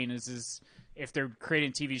Danny's saying is if they're creating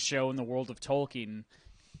a TV show in the world of Tolkien,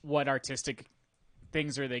 what artistic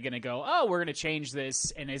things are they going to go, oh, we're going to change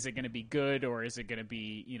this, and is it going to be good, or is it going to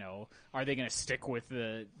be, are they going to stick with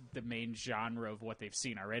the main genre of what they've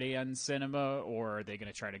seen already on cinema, or are they going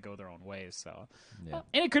to try to go their own ways? So, Yeah.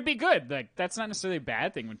 and it could be good. Like, that's not necessarily a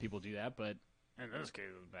bad thing when people do that, but in this case,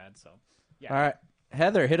 it was bad. So, yeah. All right,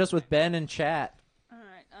 Heather, hit us with Ben in chat. All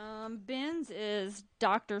right. Ben's is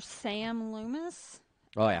Dr. Sam Loomis.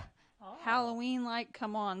 Oh yeah, Halloween, like,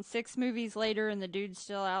 come on. 6 movies later, and the dude's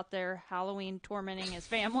still out there Halloween tormenting his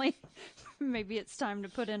family. Maybe it's time to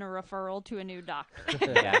put in a referral to a new doctor.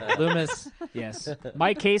 yeah. Loomis, Yes.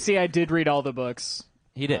 Mike Casey, I did read all the books.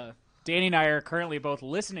 he did. Danny and I are currently both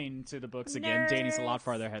listening to the books again. Danny's a lot Nerds.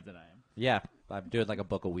 farther ahead than I am. Yeah, I'm doing like a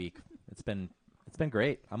book a week. It's been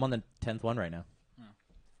great. I'm on the 10th one right now.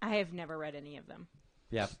 I have never read any of them.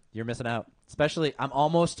 Yeah, you're missing out. Especially, I'm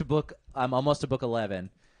almost to book 11,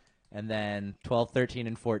 and then 12, 13,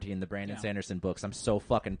 and 14, the Brandon Yeah. Sanderson books. I'm so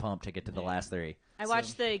fucking pumped to get to the last 3. I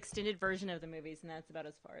watched the extended version of the movies, and that's about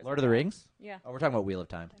as far as Lord of the Rings? Yeah. Oh, we're talking about Wheel of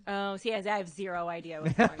Time. Oh, see, I have zero idea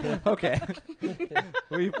what's going on. Okay.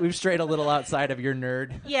 We've strayed a little outside of your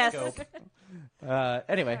nerd. Yes. scope.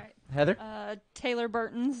 Anyway, All right. Heather? Taylor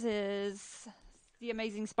Burton's is The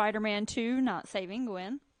Amazing Spider-Man 2, Not Saving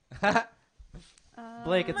Gwen.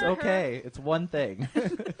 Blake, it's okay. It's one thing.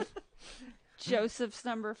 Joseph's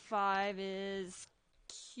number 5 is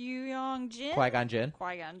Qui-Gon Jinn. Qui-Gon Jinn.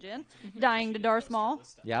 Qui-Gon Jinn. Dying to Darth Maul.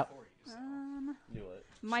 Yep. Do it.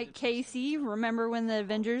 Mike Casey, remember when the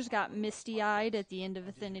Avengers got misty-eyed at the end of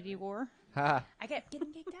Infinity War? Ha. I kept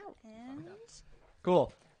getting kicked out. And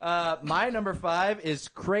Cool. My number 5 is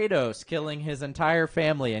Kratos killing his entire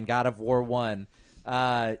family in God of War 1.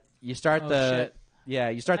 You start shit.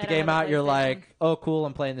 you start the I don't game have a out, you're PlayStation. like, oh, cool,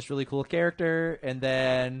 I'm playing this really cool character, and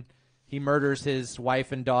then he murders his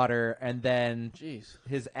wife and daughter, and then Jeez.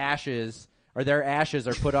 his ashes, or their ashes,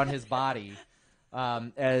 are put on his body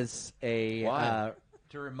as a Why?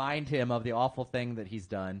 to remind him of the awful thing that he's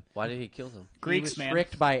done. Why did he kill them? He Greeks, was man.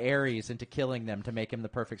 tricked by Ares into killing them to make him the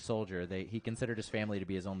perfect soldier. He considered his family to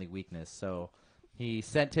be his only weakness, so he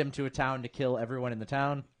sent him to a town to kill everyone in the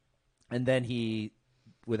town, and then he,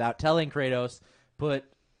 without telling Kratos, put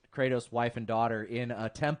Kratos' wife and daughter in a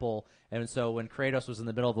temple, and so when Kratos was in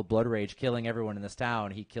the middle of a blood rage killing everyone in this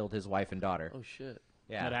town, he killed his wife and daughter. Oh shit.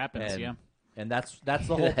 Yeah, That happens, and, yeah. And that's the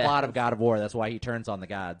whole plot of God of War. That's why he turns on the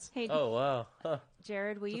gods. Hey, Oh wow. Huh.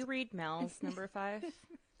 Jared, will you read Mel's number 5?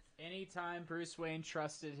 Anytime Bruce Wayne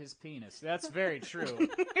trusted his penis. That's very true.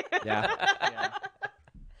 Yeah. Yeah.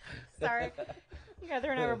 Sorry. You guys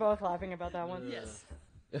and I were both laughing about that one. yes.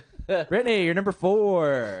 Brittany, you're number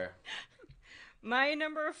 4. My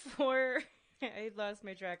number 4. I lost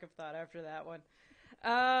my track of thought after that one.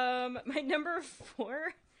 My number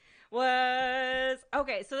 4 was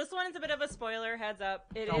okay. So this one is a bit of a spoiler. Heads up.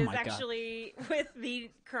 It Oh is my God. actually with the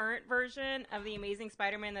current version of the Amazing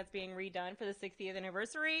Spider-Man that's being redone for the 60th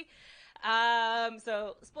anniversary.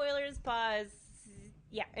 So spoilers. Pause.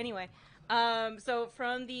 Yeah. Anyway. So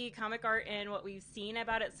from the comic art and what we've seen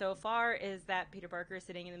about it so far is that Peter Parker is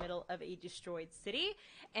sitting in the middle of a destroyed city,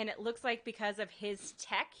 and it looks like because of his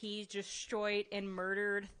tech, he's destroyed and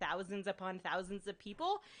murdered thousands upon thousands of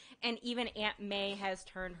people, and even Aunt May has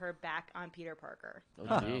turned her back on Peter Parker. Oh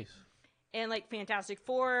jeez. And like Fantastic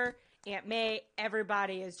Four, Aunt May,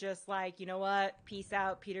 everybody is just like, you know what? Peace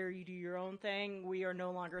out, Peter. You do your own thing. We are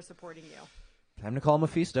no longer supporting you. Time to call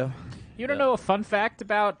Mephisto. You don't know a fun fact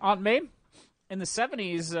about Aunt May? In the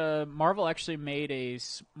 70s, Marvel actually made a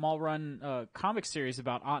small run comic series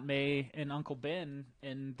about Aunt May and Uncle Ben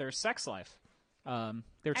and their sex life. They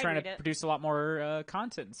were trying read to it. produce a lot more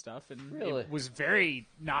content and stuff, and Really? it was very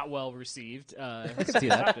not well received. I can see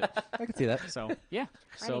that. I can see that. So, yeah.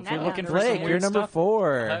 So Writing if you're that looking down. for some Blake, you're weird number stuff,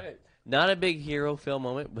 4. Not a big hero fail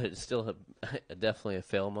moment, but it's still definitely a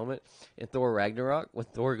fail moment. In Thor Ragnarok, when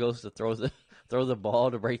Thor goes to throw the ball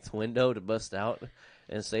to break the window to bust out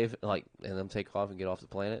and save, and then take off and get off the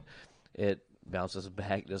planet, it bounces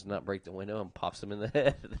back, does not break the window, and pops him in the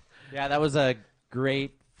head. Yeah, that was a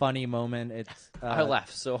great, funny moment. It's I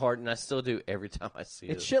laughed so hard, and I still do every time I see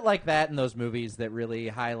it. It's shit like that in those movies that really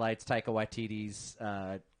highlights Taika Waititi's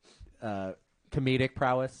comedic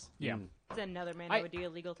prowess. yeah. It's another man I- I would do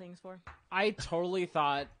illegal things for. I totally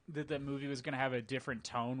thought that the movie was going to have a different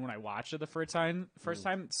tone when I watched it the first time.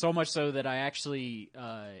 So much so that I actually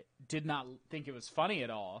did not think it was funny at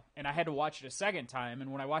all, and I had to watch it a second time.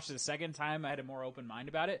 And when I watched it a second time, I had a more open mind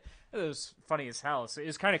about it. It was funny as hell. So it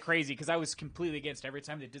was kind of crazy because I was completely against every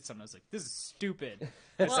time they did something. I was like, "This is stupid."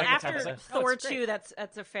 The Well, second time, I after was like, "Oh, Thor it's great." 2,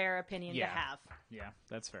 that's a fair opinion Yeah. to have. Yeah,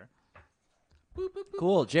 that's fair.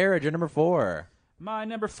 Cool. Jared, you're number 4. My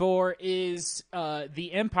number 4 is the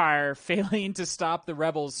Empire failing to stop the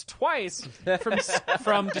rebels twice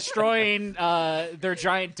from destroying their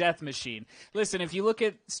giant death machine. Listen, if you look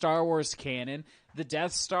at Star Wars canon, the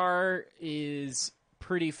Death Star is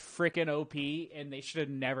pretty freaking OP, and they should have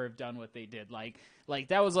never have done what they did. Like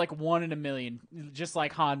that was like 1 in a million, just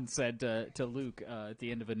like Han said to Luke at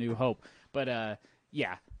the end of A New Hope. But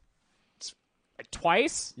yeah,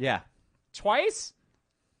 twice.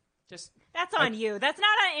 Just That's on you. That's not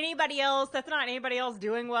on anybody else. That's not anybody else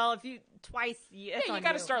doing well. If you twice, it's yeah, on you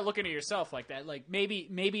got to start looking at yourself like that. Like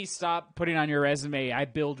maybe stop putting on your resume, I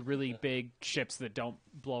build really big ships that don't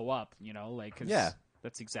blow up. You know, like 'cause Yeah.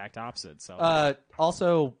 that's the exact opposite. So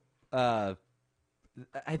Also,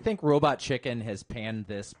 I think Robot Chicken has panned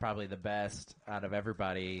this probably the best out of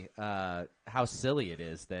everybody. How silly it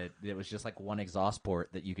is that it was just like one exhaust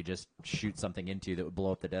port that you could just shoot something into that would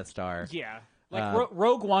blow up the Death Star. yeah, like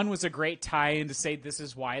Rogue One was a great tie-in to say this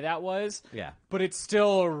is why that was. Yeah. But it's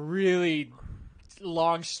still a really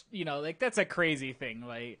long. Like that's a crazy thing.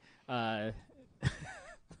 Like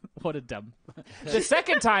what a dumb. The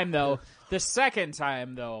second time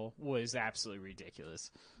though was absolutely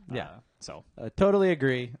ridiculous. Yeah. So Totally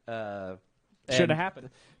agree. should and- have happened.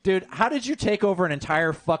 Dude, how did you take over an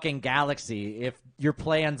entire fucking galaxy if your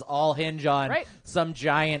plans all hinge on Right. some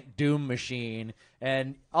giant doom machine?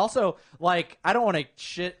 And also, like, I don't want to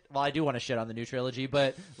shit. Well, I do want to shit on the new trilogy,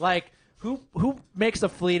 but like, Who makes a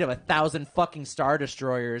fleet of 1,000 fucking Star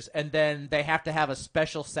Destroyers and then they have to have a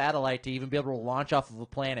special satellite to even be able to launch off of a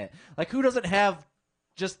planet? Like, who doesn't have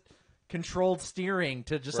just controlled steering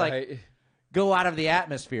to just like go out of the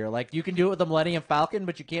atmosphere? Like, you can do it with the Millennium Falcon,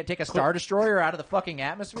 but you can't take a Star Destroyer out of the fucking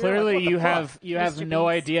atmosphere. Clearly, Like, what the fuck? you have Mr. no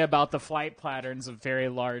Beast. idea about the flight patterns of very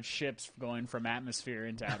large ships going from atmosphere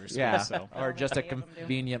into outer space. Yeah, So. or just a Any of them do.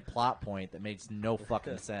 convenient plot point that makes no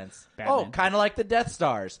fucking sense. Batman. Oh, kind of like the Death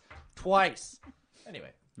Stars, twice. Anyway,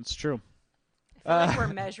 It's true. I feel like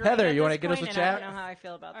we're measuring. Heather, at you want wanna to get us a I chat? don't know how I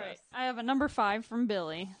feel about All right, this. I have a number 5 from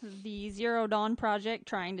Billy. The Zero Dawn Project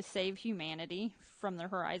trying to save humanity from the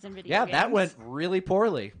Horizon video yeah, games. that went really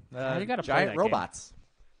poorly. you gotta play giant that game. robots.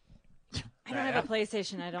 I don't have a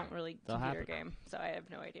PlayStation. I don't really They'll computer happen. game, so I have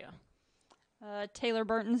no idea. Taylor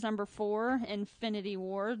Burton's number 4, Infinity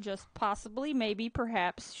War, just possibly, maybe,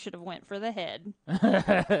 perhaps, should have went for the head.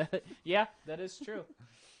 Yeah, that is true.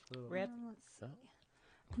 Rip.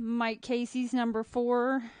 Mike Casey's number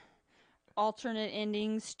 4, alternate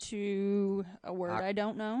endings to a word I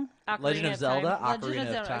don't know. Legend Ocarina of Zelda, Time.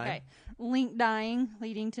 Ocarina of Time. Okay. Link dying,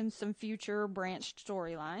 leading to some future branched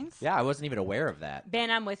storylines. Yeah, I wasn't even aware of that. Ben,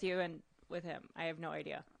 I'm with you and with him. I have no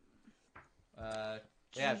idea.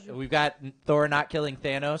 Yeah, we've got Thor not killing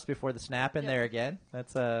Thanos before the snap in there again.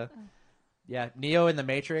 That's yeah, Neo in the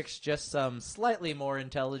Matrix, just some slightly more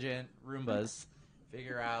intelligent Roombas.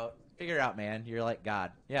 Figure it out, man. You're like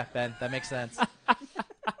God. Yeah, Ben, that makes sense.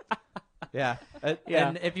 Yeah. Yeah.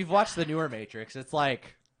 And if you've watched the newer Matrix, it's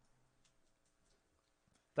like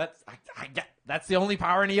that's the only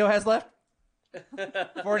power Neo has left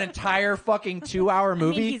for an entire fucking 2-hour I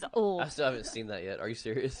movie. mean, he's old. I still haven't seen that yet. Are you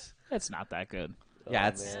serious? It's not that good.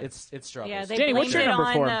 Yeah, Oh, man. it's struggles. Yeah, they Danny, what's blamed your it number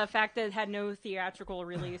on 4? the fact that it had no theatrical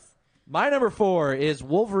release. My number 4 is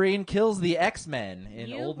Wolverine kills the X-Men in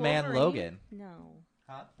You, Old Man Wolverine? Logan. No.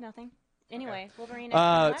 Huh? Nothing. Anyway, Wolverine.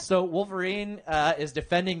 X-Men, what? So Wolverine is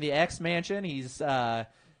defending the X-Mansion. He's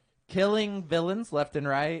killing villains left and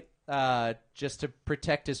right just to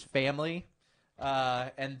protect his family.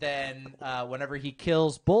 And then whenever he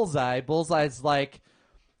kills Bullseye, Bullseye's like,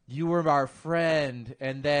 "You were our friend."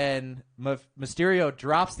 And then Mysterio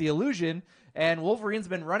drops the illusion, and Wolverine's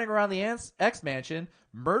been running around the X-Mansion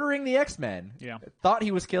murdering the X-Men. Yeah. Thought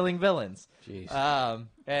he was killing villains. Jeez.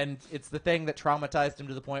 And it's the thing that traumatized him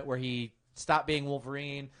to the point where he stopped being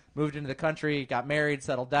Wolverine, moved into the country, got married,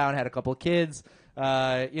 settled down, had a couple of kids,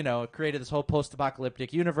 created this whole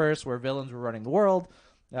post-apocalyptic universe where villains were running the world,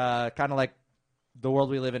 kind of like the world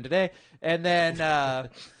we live in today. And then,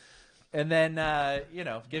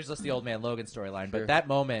 gives us the Old Man Logan storyline. But Sure. that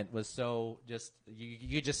moment was so just,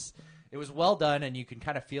 you just, it was well done, and you can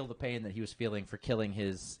kind of feel the pain that he was feeling for killing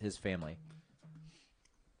his family.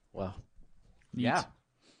 Wow. Yeah.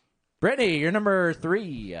 Brittany, you're number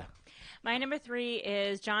 3. My number 3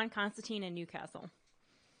 is John Constantine in Newcastle.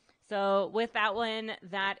 So with that one,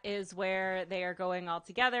 that is where they are going all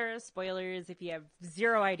together. Spoilers if you have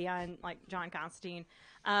zero idea on like John Constantine.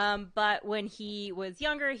 But when he was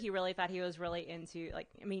younger, he really thought he was really into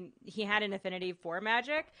he had an affinity for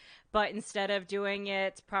magic, but instead of doing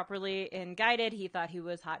it properly and guided, he thought he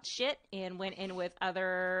was hot shit and went in with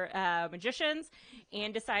other magicians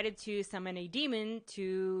and decided to summon a demon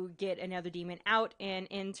to get another demon out, and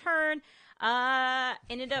in turn,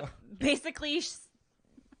 ended up basically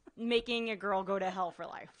making a girl go to hell for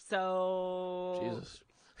life. So Jesus.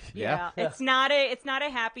 yeah, it's not a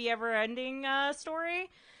happy ever ending story.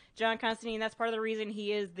 John Constantine, that's part of the reason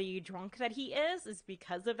he is the drunk that he is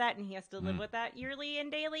because of that, and he has to live with that yearly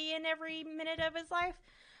and daily in every minute of his life.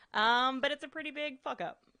 But it's a pretty big fuck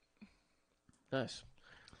up. Nice.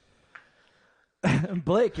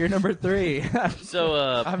 Blake, you're number 3. So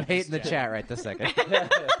I'm hating the chat right this second.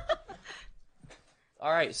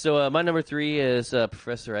 all right. So my number 3 is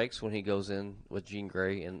Professor X when he goes in with Jean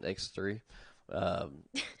Grey in X3.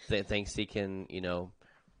 Thinks he can,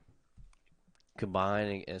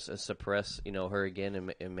 combine and suppress, her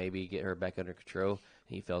again and maybe get her back under control.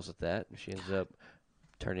 He fails at that, and she ends up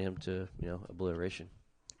turning him to, obliteration.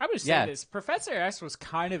 I would say this. Professor X was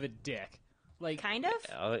kind of a dick. Like, Kind of.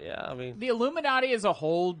 Oh yeah, I mean, the Illuminati as a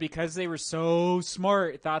whole, because they were so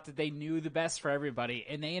smart, thought that they knew the best for everybody,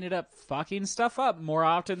 and they ended up fucking stuff up more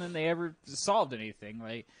often than they ever solved anything.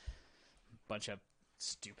 Like, bunch of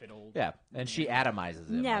stupid old... Yeah, and she atomizes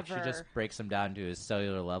him. Like, she Never. just breaks him down to his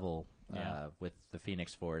cellular level Yeah. with the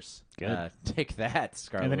Phoenix Force. Good. Take that,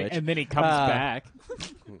 Scarlet Witch. And then he comes back.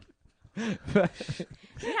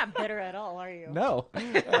 You're not bitter at all, are you? No.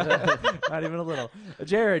 Not even a little.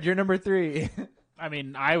 Jared, you're number 3. I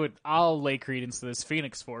mean, I'll lay credence to this.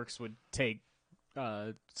 Phoenix Force would take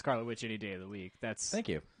Scarlet Witch any day of the week. That's Thank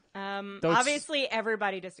you. Those- Obviously,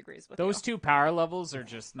 everybody disagrees with Those you. two power levels are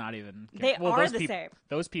just not even. They are those the same.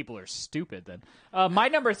 Those people are stupid. Then my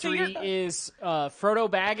number So 3 you're- is Frodo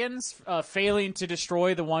Baggins failing to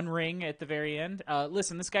destroy the One Ring at the very end.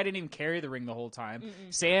 Listen, this guy didn't even carry the ring the whole time.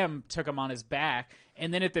 Sam took him on his back,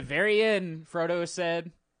 and then at the very end, Frodo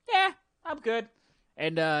said, "Yeah, I'm good,"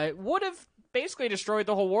 and would have basically destroyed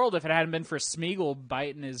the whole world if it hadn't been for Smeagol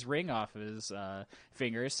biting his ring off his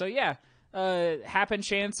fingers. So yeah. Happen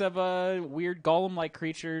chance of a weird golem-like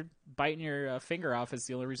creature biting your finger off is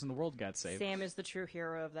the only reason the world got saved. Sam is the true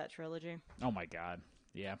hero of that trilogy. Oh my god.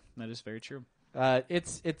 Yeah, that is very true.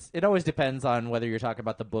 It always depends on whether you're talking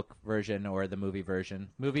about the book version or the movie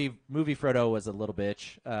version. Movie Frodo was a little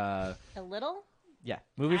bitch. A little? Yeah,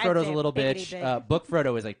 movie I'd Frodo's say a little biggity bitch. big. Book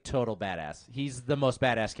Frodo is a total badass. He's the most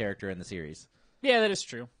badass character in the series. Yeah, that is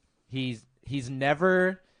true. He's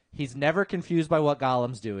never confused by what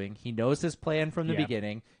Gollum's doing. He knows his plan from the Yeah.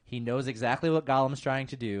 beginning. He knows exactly what Gollum's trying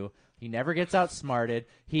to do. He never gets outsmarted.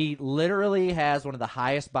 He literally has one of the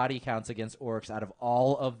highest body counts against orcs out of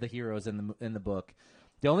all of the heroes in the book.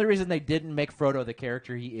 The only reason they didn't make Frodo the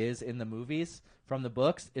character he is in the movies from the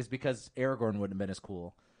books is because Aragorn wouldn't have been as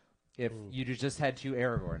cool. If you just had two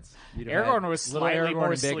Aragorns. You'd have Aragorn had was little slightly Aragorn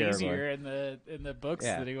more and big Aragorn. sleazier in the books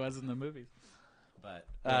Yeah. than he was in the movies. But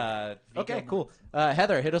okay, cool.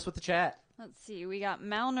 Heather, hit us with the chat. Let's see. We got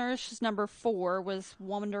malnourished. Number 4 was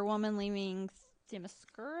Wonder Woman leaving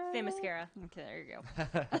Themyscira. Themyscira. Okay, there you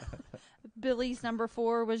go. Billy's number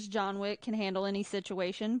 4 was John Wick can handle any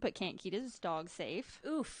situation, but can't keep his dog safe.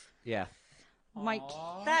 Oof. Yeah. Mike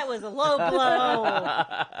That was a low blow.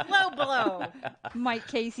 Low blow. Mike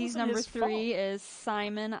Casey's Wasn't number his 3 is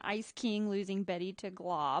Simon Ice King losing Betty to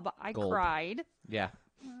Glob. I Gold. cried. Yeah.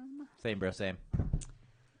 Same, bro. Same.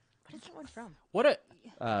 What is that one from? What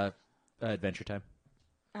a Adventure Time.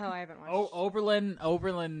 Oh, I haven't watched.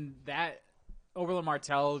 Oberlin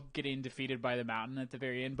Martell getting defeated by the Mountain at the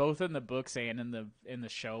very end, both in the books and in the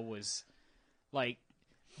show, was like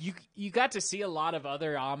you got to see a lot of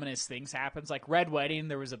other ominous things happen. Like Red Wedding,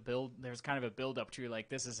 there was kind of a build up to like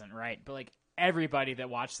this isn't right, but like everybody that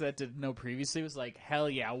watched that didn't know previously was like, hell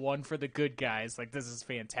yeah, one for the good guys. Like this is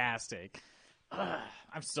fantastic.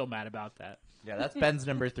 I'm still mad about that. Yeah, that's Ben's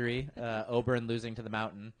number 3. Oberyn losing to the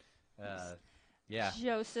Mountain. Yeah.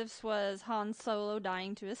 Joseph's was Han Solo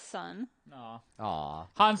dying to his son. Aw. Aw.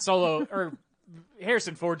 Han Solo or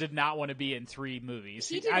Harrison Ford did not want to be in 3 movies.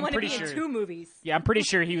 He didn't I'm want to pretty be sure. in 2 movies. Yeah, I'm pretty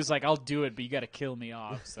sure he was like, "I'll do it, but you got to kill me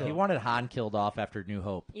off." So He wanted Han killed off after New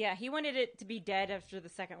Hope. Yeah, he wanted it to be dead after the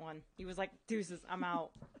second one. He was like, deuces, I'm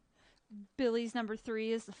out. Billy's number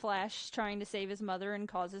 3 is the Flash trying to save his mother and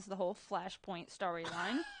causes the whole Flashpoint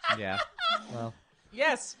storyline. Yeah. Well,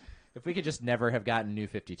 yes, if we could just never have gotten New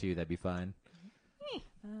 52, that'd be fine.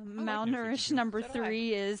 Malnourished number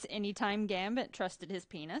 3 is Anytime Gambit trusted his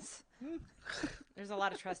penis. There's a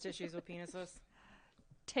lot of trust issues with penises.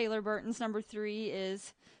 Taylor Burton's number 3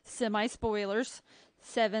 is semi-spoilers.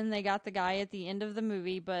 7, they got the guy at the end of the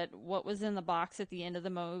movie, but what was in the box at the end of the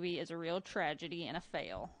movie is a real tragedy and a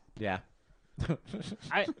fail. Yeah.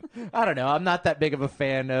 I don't know. I'm not that big of a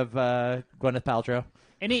fan of Gwyneth Paltrow.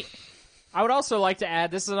 I would also like to add,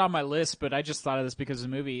 this is on my list, but I just thought of this because of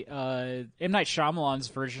the movie. M. Night Shyamalan's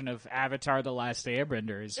version of Avatar: The Last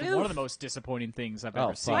Airbender is one of the most disappointing things I've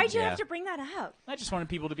ever seen. Why'd you Yeah. have to bring that up? I just wanted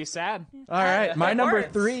people to be sad. All right. My It number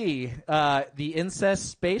works. 3, the incest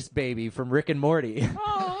space baby from Rick and Morty.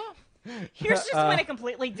 Yours just went a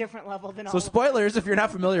completely different level than all So of them. spoilers, if you're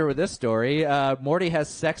not familiar with this story, Morty has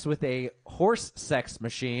sex with a horse sex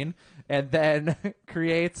machine and then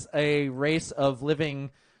creates a race of living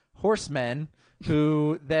horsemen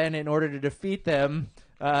who then, in order to defeat them,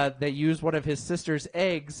 they use one of his sister's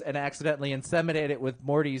eggs and accidentally inseminate it with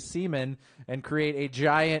Morty's semen and create a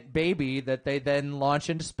giant baby that they then launch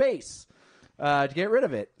into space to get rid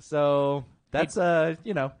of it. So that's,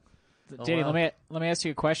 Danny, wow. let me ask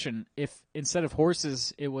you a question. If instead of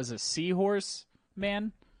horses, it was a seahorse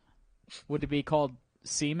man, would it be called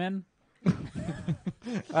seaman?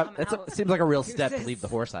 that seems like a real step to leave the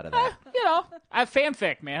horse out of that. You know, I have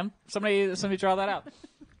fanfic, man. Somebody draw that out.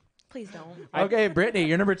 Please don't. Okay, Brittany,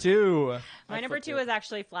 you're number 2. My number 2 is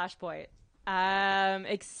actually Flashpoint.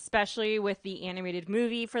 Especially with the animated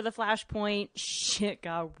movie for the Flashpoint, shit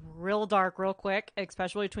got real dark real quick,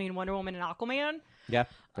 especially between Wonder Woman and Aquaman. Yeah,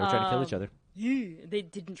 they were trying to kill each other. They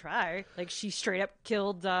didn't try. Like, she straight up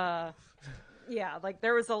killed, yeah, like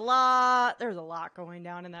there was a lot going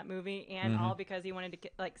down in that movie, and all because he wanted to,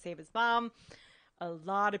 like, save his mom. A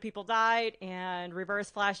lot of people died, and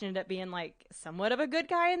Reverse Flash ended up being, like, somewhat of a good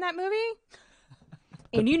guy in that movie.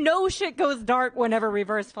 And you know shit goes dark whenever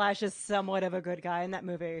Reverse Flash is somewhat of a good guy in that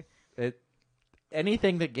movie.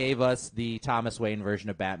 Anything that gave us the Thomas Wayne version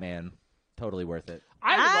of Batman, totally worth it.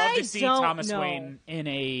 I would love I to see don't Thomas know. Wayne in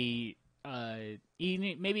a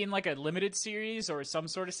maybe in like a limited series or some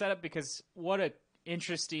sort of setup, because what a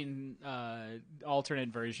interesting alternate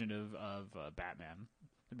version of Batman.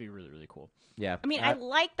 It'd be really, really cool. Yeah. I mean, I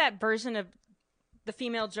like that version of the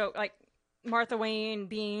female joke, like Martha Wayne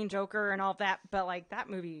being Joker and all that, but like that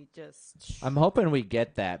movie just. I'm hoping we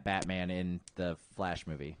get that Batman in the Flash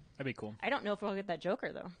movie. That'd be cool. I don't know if we'll get that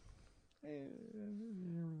Joker though.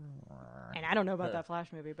 And I don't know about that Flash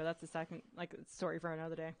movie, but that's a second story for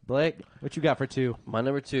another day. Blake, what you got for 2? My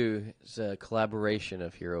number 2 is a collaboration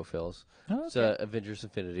of hero films. Oh, It's Avengers: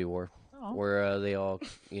 Infinity War, where they all,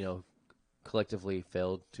 collectively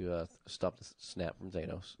failed to stop the snap from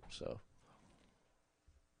Thanos. So,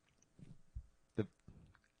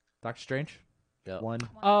 Doctor Strange? yeah. 1.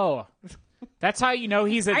 Oh, that's how you know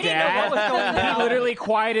he's a I didn't know dad. what was going on. He literally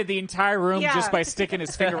quieted the entire room Yeah. just by sticking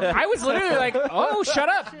his finger. I was literally like, "Oh, shut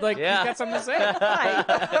up!" Like Yeah. he's got something to say.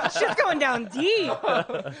 Hi. Shit's going down deep.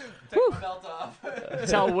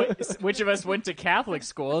 Tell which of us went to Catholic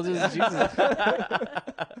school. Jesus.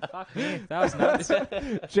 Fuck me. That was nuts.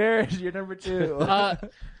 Jared, you're number 2.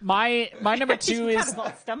 My number 2 She's is kind of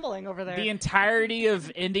all stumbling over there. the entirety of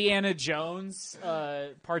Indiana Jones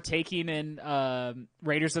partaking in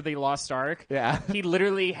Raiders of the Lost Ark. Yeah. He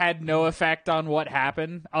literally had no effect on what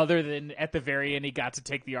happened, other than at the very end he got to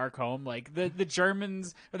take the Ark home. Like the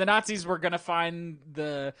Germans or the Nazis were gonna find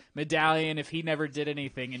the medallion if he never did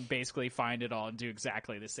anything, and basically find it all and do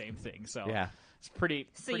exactly the same thing. So Yeah. it's pretty.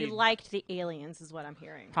 So pretty... you liked the aliens, is what I'm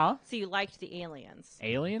hearing. Huh? So you liked the aliens.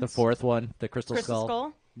 Aliens? The 4th one, the Crystal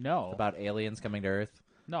Skull. No, About aliens coming to Earth.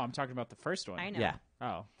 no. I'm talking about the first one. I know. Yeah.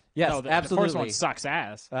 Oh. Yes, no, the absolutely. first one sucks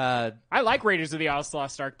ass. Uh, I like Raiders of the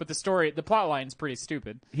Lost Ark, but the plot line's pretty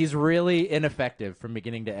stupid. he's really ineffective from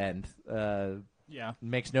beginning to end. Yeah.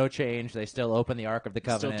 Makes no change. They still open the Ark of the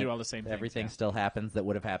Covenant. do all the same things, Everything yeah. still happens that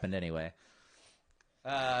would have happened anyway.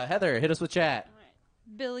 Heather, hit us with chat.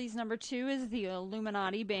 Billy's number 2 is the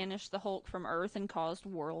Illuminati banished the Hulk from Earth and caused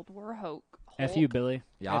World War Hulk. F you, Billy.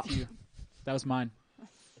 Yeah. F you. That was mine.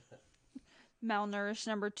 Malnourished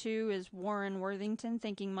number 2 is Warren Worthington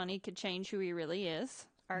thinking money could change who he really is.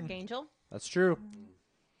 Archangel. That's true.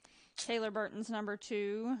 Taylor Burton's number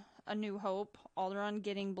 2, A New Hope. Alderaan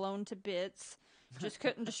getting blown to bits. Just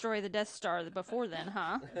couldn't destroy the Death Star before then,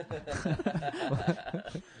 huh?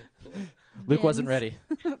 Luke wasn't Ben's-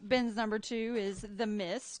 ready. Ben's number 2 is The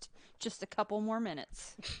Mist. Just a couple more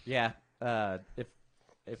minutes. Yeah.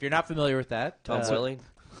 If you're not familiar with that, Tom Welling?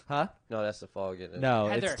 huh? No, that's the fog. Isn't it? No,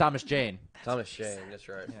 Heather. it's Thomas Jane. Thomas Shane. That's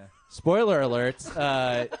right. Spoiler alerts.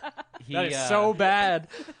 He, That is so bad.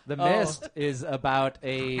 The Mist is about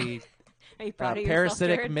a Are you proud of yourself,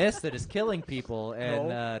 parasitic Jared? mist that is killing people,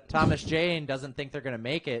 and Thomas Jane doesn't think they're going to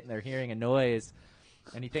make it, and they're hearing a noise,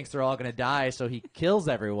 and he thinks they're all going to die, so he kills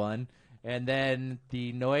everyone. And then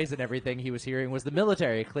the noise and everything he was hearing was the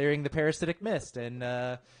military clearing the parasitic mist,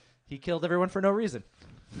 and he killed everyone for no reason.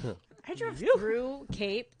 I drove through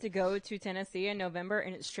Cape to go to Tennessee in November,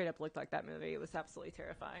 and it straight up looked like that movie. It was absolutely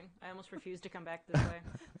terrifying. I almost refused to come back this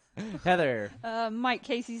way. Heather, Mike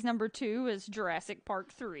Casey's number 2 is Jurassic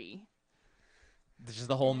Park 3. this is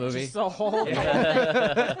the whole movie. Just the whole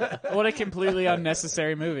What a completely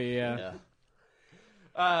unnecessary movie, yeah.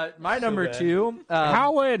 My number 2,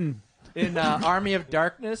 Cowan! in Army of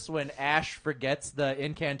Darkness, when Ash forgets the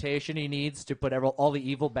incantation he needs to put all the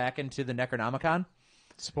evil back into the Necronomicon.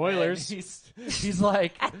 Spoilers. And he's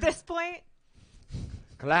like, At this point,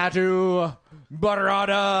 Klaatu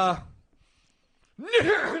Barada.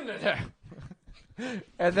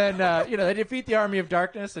 And then, they defeat the Army of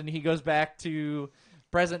Darkness, and he goes back to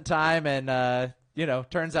present time, and,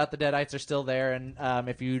 turns out the Deadites are still there. And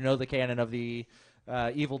if you know the canon of the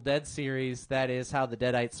Evil Dead series, that is how the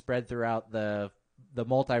Deadites spread throughout the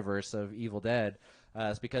multiverse of Evil Dead.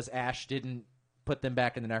 It's because Ash didn't put them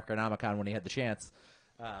back in the Necronomicon when he had the chance.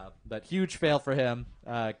 But huge fail for him.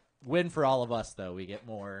 Win for all of us, though. We get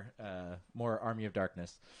more Army of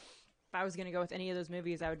Darkness. if I was going to go with any of those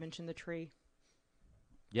movies, I would mention The Tree.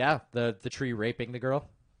 Yeah, the tree raping the girl.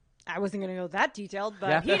 I wasn't going to go that detailed, but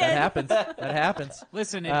Yeah, he did. that happens. That happens.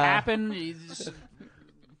 Listen, it happened. You just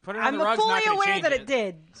put it on I'm the rug's fully not gonna aware change that it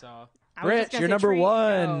did. So I was just Rich, gonna you're say number Tree.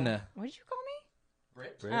 one. No. What did you call me?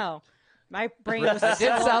 Brit? Oh, my brain was It did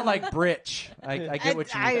still sound on- like Britch. I get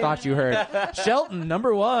what you I- thought you heard. Shelton,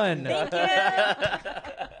 number one. Thank you.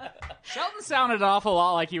 Sheldon sounded an awful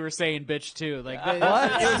lot like you were saying "bitch" too. Like it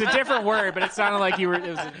What? was a different word, but it sounded like you were. It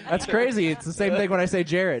was That's crazy. It's the same thing when I say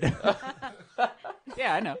Jared. yeah,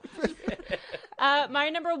 Yeah, I know. My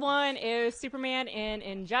number one is Superman in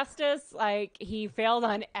Injustice. Like, he failed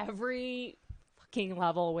on every fucking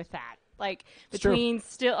level with that. Like, between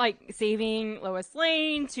still, like, saving Lois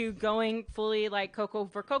Lane to going fully, like, Cocoa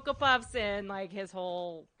for Cocoa Puffs and, like, his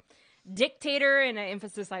whole dictator and an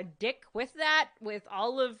emphasis on dick with that, with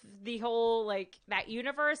all of the whole, like, that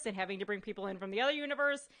universe and having to bring people in from the other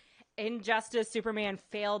universe. Injustice, Superman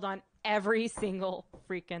failed on every single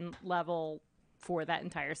freaking level for that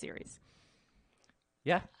entire series.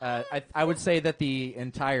 Yeah, I would say that the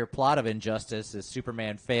entire plot of Injustice is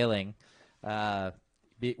Superman failing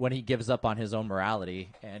when he gives up on his own morality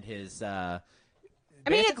and his.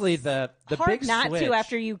 Basically, it's the hard big not switch. to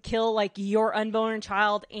after you kill like your unborn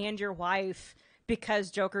child and your wife because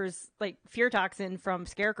Joker's like fear toxin from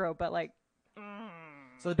Scarecrow, but like.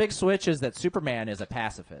 So the big switch is that Superman is a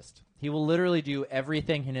pacifist. He will literally do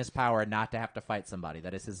everything in his power not to have to fight somebody.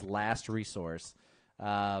 That is his last resource.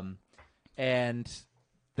 And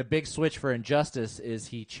the big switch for Injustice is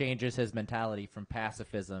he changes his mentality from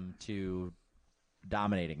pacifism to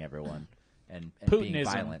dominating everyone and being Putinism.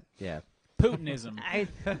 violent. Yeah. Putinism.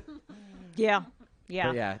 Yeah.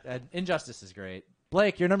 But yeah, Injustice is great.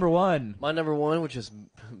 Blake, you're number one. My number one, which has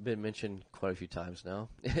been mentioned quite a few times now,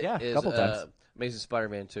 Yeah, a is couple times. Amazing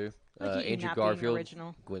Spider-Man 2. Like you Andrew not being Garfield,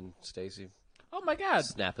 original. Gwen Stacy, Oh my God,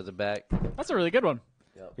 snap at the back. that's a really good one.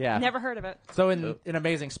 Yeah. Never heard of it. So in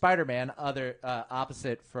Amazing Spider-Man,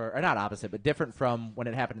 opposite for or not opposite, but different from when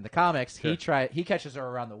it happened in the comics, he catches her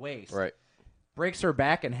around the waist, Right. breaks her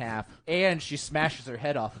back in half, and she smashes her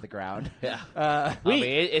head off of the ground. Yeah. Uh, I mean,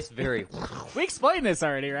 it's very. We explained this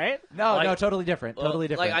already, right? no, totally different. Totally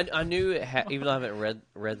different. Like I knew it even though I haven't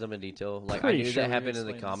read them in detail. Like Pretty I knew sure that we happened in the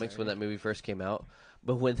explained this comics when already. that movie first came out.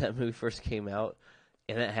 But when that movie first came out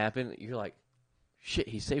and that happened, you're like, "Shit,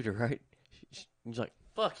 he saved her, right?" You're like,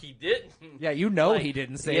 "Fuck, he didn't." yeah, you know like, he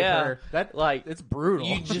didn't save yeah, her. That like, it's brutal.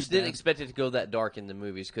 You just didn't expect it to go that dark in the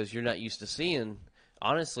movies because you're not used to seeing.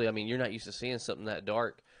 Honestly, I mean, you're not used to seeing something that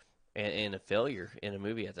dark and a failure in a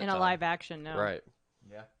movie at that In time. a live action, no. Right.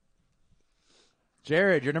 Yeah.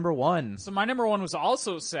 Jared, you're number one. So my number one was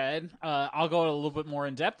also said. I'll go a little bit more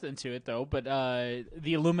in depth into it though. But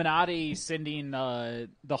the Illuminati sending the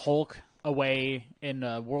Hulk away in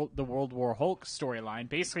the World War Hulk storyline,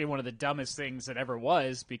 basically one of the dumbest things that ever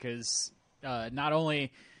was, because not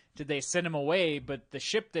only did they send him away, but the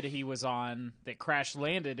ship that he was on that crash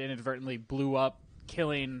landed inadvertently blew up,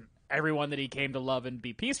 killing everyone that he came to love and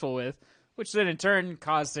be peaceful with, which then in turn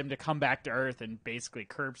caused him to come back to Earth and basically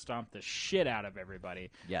curb stomp the shit out of everybody.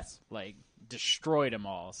 Yes. Like, destroyed them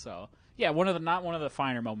all. So, yeah, not one of the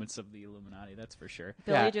finer moments of the Illuminati, that's for sure.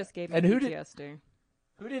 Billy Yeah. just gave me And who PTSD.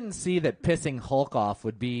 Who didn't see that pissing Hulk off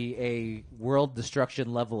would be a world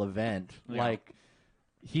destruction level event? Yeah. Like,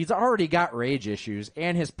 he's already got rage issues,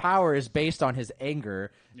 and his power is based on his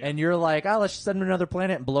anger. Yeah. And you're like, oh, let's send him to another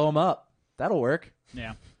planet and blow him up. That'll work.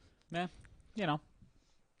 Yeah. Yeah, you know.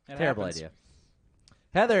 It Terrible happens. idea.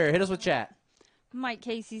 Heather, hit us with chat. Mike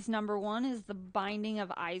Casey's number one is The Binding of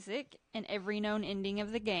Isaac. In every known ending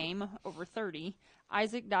of the game, over 30,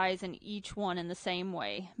 Isaac dies in each one in the same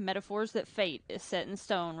way. Metaphors that fate is set in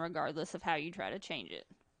stone regardless of how you try to change it.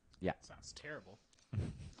 Yeah. Sounds terrible.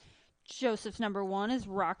 Joseph's number one is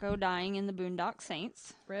Rocco dying in the Boondock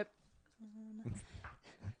Saints. Rip.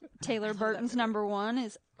 Taylor Burton's number one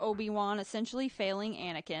is Obi-Wan essentially failing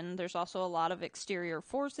Anakin. There's also a lot of exterior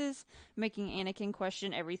forces making Anakin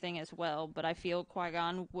question everything as well, but I feel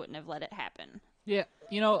Qui-Gon wouldn't have let it happen. Yeah,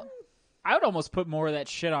 you know, I would almost put more of that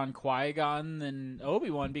shit on Qui-Gon than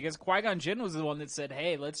Obi-Wan, because Qui-Gon Jinn was the one that said,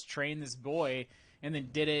 hey, let's train this boy, and then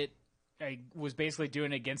did it. I was basically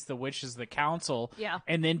doing it against the wishes of the council. Yeah.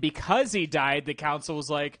 And then because he died, the council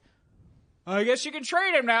was like, I guess you can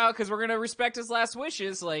train him now because we're going to respect his last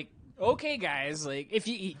wishes. Like, okay, guys. Like, if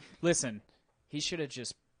you listen, he should have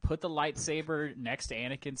just put the lightsaber next to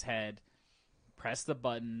Anakin's head, press the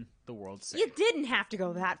button, the world's saved. You didn't have to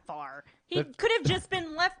go that far. He could have just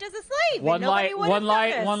been left as a slave. One and nobody life, would one have life,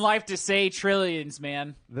 noticed. one life to say trillions,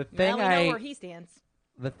 man. The Now thing we know where he stands.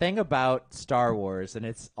 the thing about Star Wars, and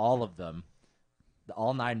it's all of them,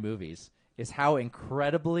 all 9 movies, is how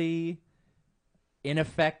incredibly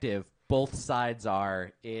ineffective both sides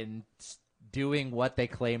are in doing what they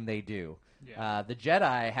claim they do. Yeah. The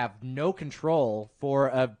Jedi have no control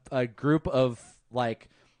for a group of like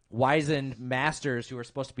wizened masters who are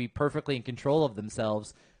supposed to be perfectly in control of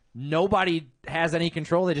themselves. Nobody has any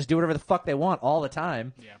control. They just do whatever the fuck they want all the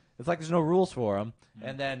time. Yeah. It's like there's no rules for them.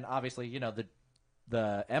 And then obviously, you know,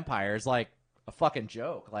 the Empire is like a fucking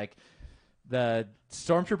joke. Like the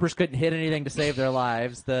stormtroopers couldn't hit anything to save their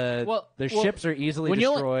lives. Their ships are easily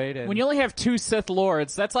destroyed. When you only have 2 Sith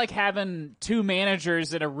Lords, that's like having 2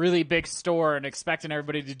 managers at a really big store and expecting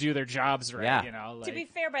everybody to do their jobs right. Yeah. You know, like, To be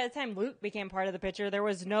fair, by the time Luke became part of the picture, there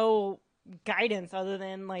was no guidance other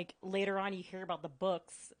than like later on you hear about the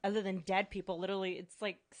books. Other than dead people, literally, it's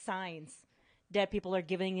like signs. Dead people are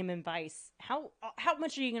giving him advice. How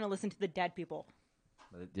much are you going to listen to the dead people?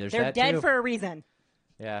 There's They're that dead too. for a reason.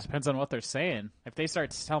 Yeah. depends on what they're saying. If they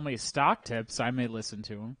start to tell me stock tips, I may listen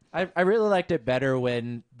to them. I really liked it better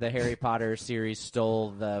when the Harry Potter series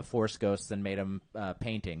stole the Force ghosts and made them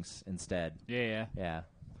paintings instead. Yeah. Yeah.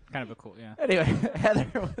 Kind of a cool, yeah. Anyway, Heather,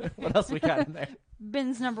 what else we got in there?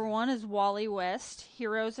 Ben's number 1 is Wally West,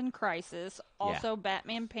 Heroes in Crisis. Also,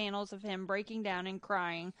 Batman panels of him breaking down and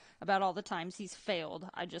crying about all the times he's failed.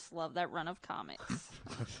 I just love that run of comics.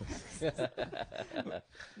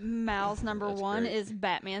 Mal's number 1 great. is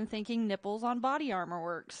Batman thinking nipples on body armor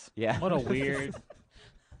works. Yeah. What a weird...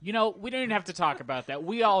 You know, we don't even have to talk about that.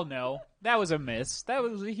 We all know that was a miss. That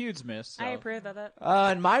was a huge miss. So. I approve of it.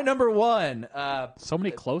 And my number 1, So many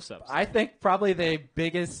close-ups. I think probably the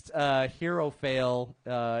biggest hero fail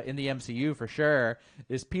in the MCU for sure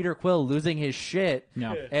is Peter Quill losing his shit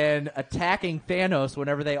No. and attacking Thanos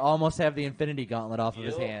whenever they almost have the Infinity Gauntlet off of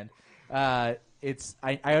his hand. I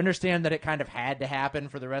understand that it kind of had to happen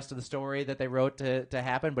for the rest of the story that they wrote to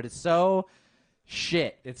happen, but it's so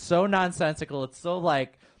shit. It's so nonsensical. It's so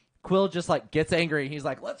like Quill just like gets angry and he's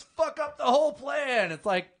like, let's fuck up the whole plan. It's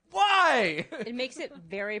like, why? It makes it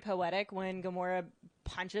very poetic when Gamora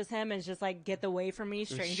punches him and is just like, get away from me,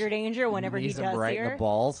 stranger danger, whenever he Knees him does right here. in the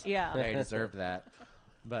balls. Yeah. They deserved that.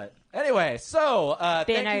 But anyway, so Ben,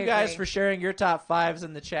 thank I you guys agree. for sharing your top 5s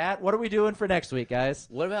in the chat. What are we doing for next week, guys?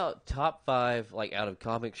 What about top 5, like out of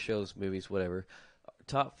comics, shows, movies, whatever?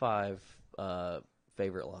 Top 5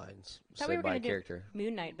 favorite lines Thought we said were by a gonna do character.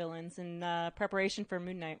 Moon Knight villains in preparation for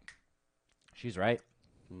Moon Knight. She's right.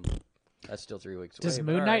 That's still 3 weeks away. Does but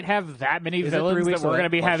Moon all Knight right. have that many Is it 3 villains that weeks we're away? going to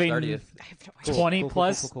be March having 30th. I have no idea. 20 Cool,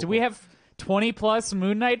 plus? cool. Do we have 20 plus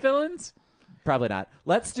Moon Knight villains? Probably not.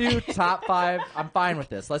 Let's do top 5. I'm fine with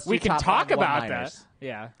this. Let's do We can top talk 5 about one-liners. that.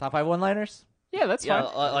 Yeah. Top 5 one-liners? Yeah, that's Yeah,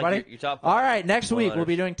 fine. like Everybody? your top. All right, next week we'll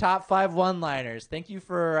be one-liners. doing top 5 one-liners. Thank you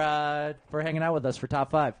for hanging out with us for top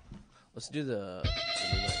 5. Let's do the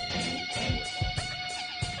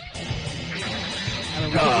I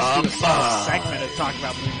mean, we could just do a segment of talking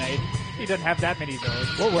about Moon Knight. He doesn't have that many villains.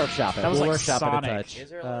 We'll workship it. That was we'll like workship it a Sonic. touch. Is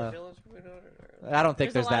there a lot of villains? We don't- I don't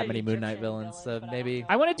think There's there's a lot that of many Moon Knight Egyptian villains, so villains, but I don't maybe. know.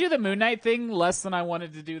 I want to do the Moon Knight thing less than I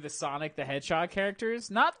wanted to do the Sonic the Hedgehog characters.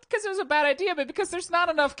 Not because it was a bad idea, but because there's not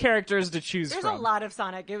enough characters to choose There's from. a lot of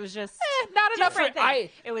Sonic. It was just not enough. different For, things.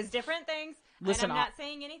 It was different things. Listen, and I'm not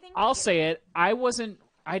saying anything. I'll say it. I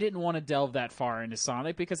didn't want to delve that far into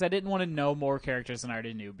Sonic because I didn't want to know more characters than I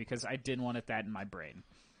already knew because I didn't want that in my brain.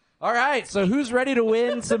 All right, so who's ready to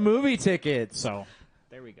win some movie tickets? So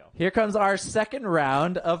there we go. Here comes our second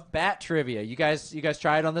round of Bat Trivia. You guys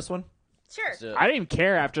try it on this one? Sure. So- I didn't even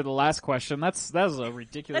care after the last question. That was a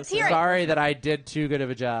ridiculous. Let's hear it. Sorry that I did too good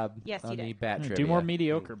of a job Yes, on you the did. Bat Trivia. Do more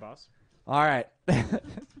mediocre, boss. All right.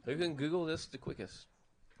 Who can Google this the quickest?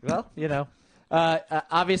 Well, you know.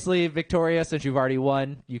 Obviously, Victoria, since you've already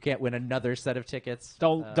won, you can't win another set of tickets.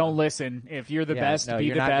 Don't listen. If you're the yeah, best, no, be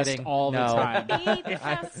you're the not best getting- all no. the time. Be the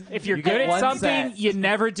best. If you're You good get at one something, set. you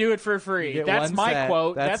never do it for free. You get That's one my set.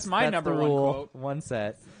 quote. That's my number the one rule. quote. One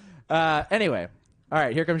set. Anyway, all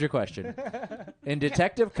right. Here comes your question. In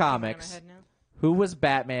Detective Comics, Head now. who was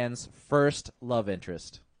Batman's first love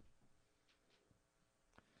interest?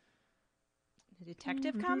 The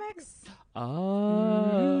Detective Comics.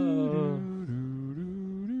 Oh.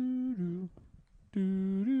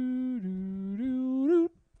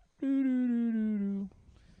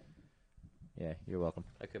 Yeah, you're welcome.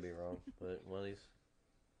 I could be wrong, but one of these.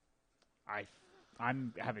 I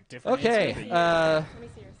have a different answer Okay. than you. Let me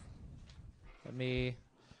see yours. Let me.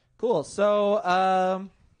 Cool. So,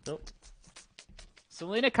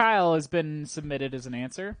 Selena Kyle has been submitted as an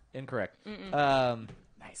answer. incorrect.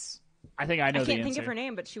 Nice. I think I know I the can't answer. think of her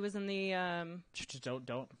name, but she was in the. Just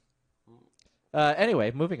don't.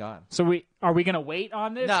 Anyway, moving on. So are we gonna wait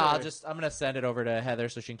on this? No, or- I'm gonna send it over to Heather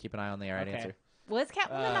so she can keep an eye on the right Okay. answer. Was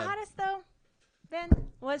Catwoman the hottest though? Ben,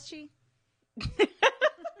 was she?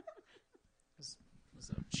 It's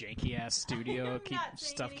a janky ass studio.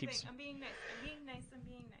 Stuff keeps. I'm being nice. I'm being nice. I'm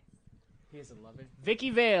being nice. He doesn't love it. Vicky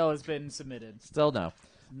Vale has been submitted. Still no.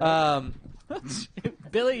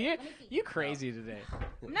 Billy, you crazy today.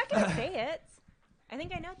 I'm not gonna say it. I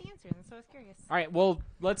think I know the answer, and so I was curious. All right, well,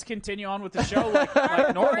 let's continue on with the show like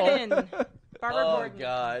normal. Gordon. Barbara Oh Gordon.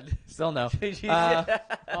 God. Still no.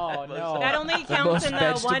 Oh no, That only The counts most in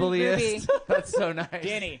the one movie. vegetable-iest. That's so nice.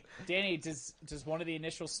 Danny, does one of the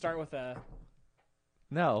initials start with a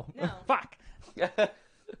No. No. fuck? Then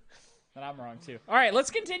I'm wrong too. All right,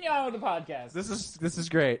 let's continue on with the podcast. This is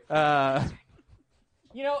great.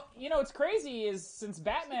 You know, what's crazy is since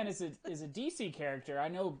Batman is a DC character, I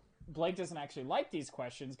know Blake doesn't actually like these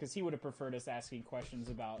questions because he would have preferred us asking questions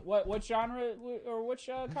about what genre or which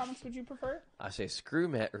comics would you prefer? I say screw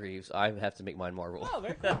Matt Reeves. I have to make mine Marvel. Oh,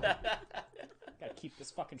 very cool. Gotta keep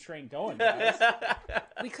this fucking train going, guys.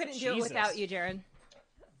 We couldn't do it Jesus. without you, Jared.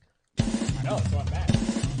 I know, that's what I'm mad.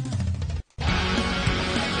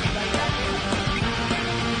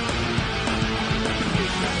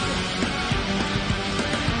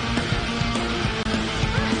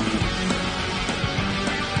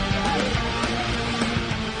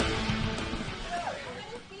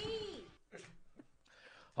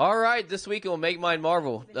 All right, this week we'll make mine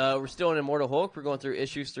Marvel. We're still in Immortal Hulk. We're going through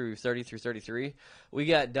issues through 30 through 33. We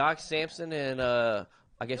got Doc Samson and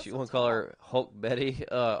I guess you want to call her Hulk Betty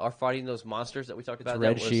are fighting those monsters that we talked about.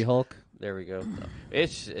 Red She-Hulk. There we go.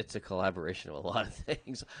 It's a collaboration of a lot of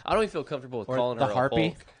things. I don't even feel comfortable with Or calling the her a Harpy.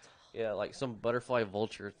 Hulk. Yeah, like some butterfly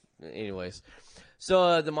vulture. Anyways,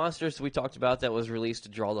 so the monsters we talked about that was released to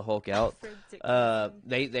draw the Hulk out.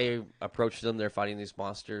 They approached them. They're fighting these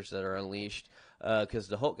monsters that are unleashed because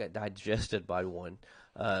the Hulk got digested by one.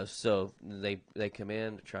 So they come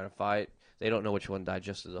in trying to fight. They don't know which one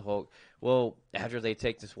digested the Hulk. Well, after they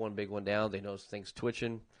take this one big one down, they notice things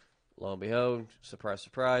twitching. Lo and behold, surprise,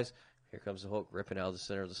 surprise, here comes the Hulk ripping out of the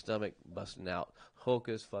center of the stomach, busting out. Hulk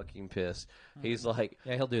is fucking pissed. He's like,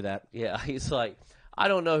 Yeah, he'll do that. yeah, he's like, I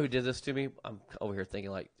don't know who did this to me. I'm over here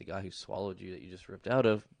thinking like the guy who swallowed you that you just ripped out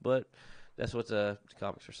of, but that's what the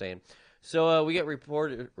comics are saying. So we get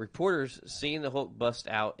reporters seeing the Hulk bust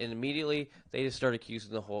out, and immediately they just start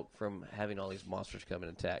accusing the Hulk from having all these monsters come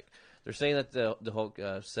and attack. They're saying that the Hulk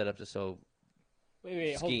set up this whole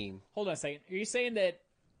Wait, scheme. hold on a second. Are you saying that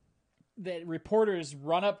reporters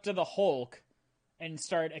run up to the Hulk and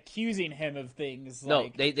start accusing him of things? No,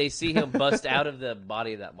 Like, they see him bust out of the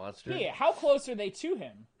body of that monster. yeah. How close are they to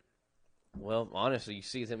him? Well, honestly, you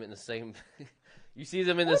see them in the same. You see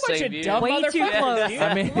them in the What a bunch same of view. dumb Way too motherfuckers, close. dude.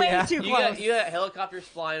 I mean, Way yeah. too You close. got helicopters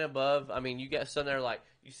flying above. I mean, you got some that are like,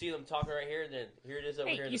 you see them talking right here, and then here it is over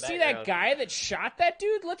here Hey, in you the see background. that guy that shot that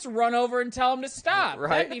dude? Let's run over and tell him to stop. Right.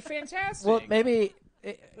 That'd be fantastic. Well, maybe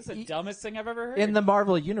That's the dumbest thing I've ever heard. in the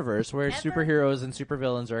Marvel universe, where Ever. superheroes and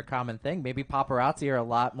supervillains are a common thing, maybe paparazzi are a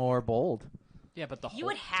lot more bold. yeah, but the You Hulk,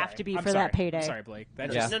 would have sorry. to be I'm for that sorry. payday. I'm sorry, Blake.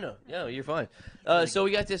 That Yeah. just No, you're fine. So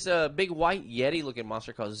we got this big white Yeti-looking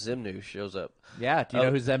monster called Zimnu shows up. Yeah. Do you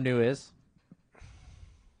know who Zemnu is?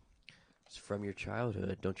 It's from your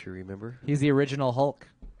childhood, don't you remember? He's the original Hulk.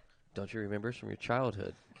 Don't you remember? It's from your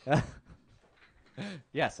childhood.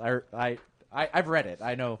 Yes, I've read it.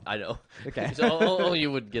 I know. I know. Okay. So only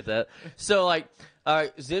you would get that. So, like,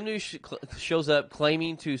 Zimnu shows up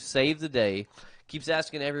claiming to save the day, keeps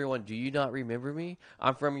asking everyone, do you not remember me?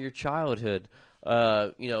 I'm from your childhood.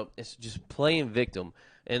 It's just playing victim.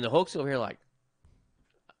 And the Hulk's over here like,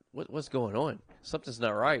 what's going on? Something's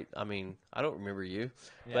not right. I mean, I don't remember you.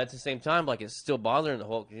 Yeah. But at the same time, like, it's still bothering the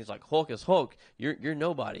Hulk. And he's like, Hulk is Hulk. You're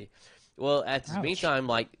nobody. Well, at the Ouch. meantime,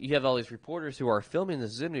 like, you have all these reporters who are filming the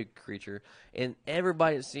Zimnu creature, and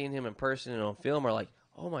everybody that's seeing him in person and on film are like,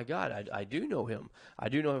 oh my God, I do know him. I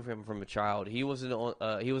do know him from a child. He was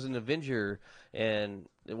an Avenger, and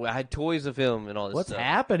I had toys of him and all this What's stuff.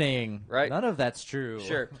 happening? Right. None of that's true.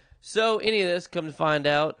 Sure. So any of this, come to find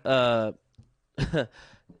out, the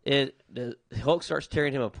Hulk starts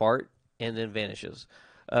tearing him apart and then vanishes.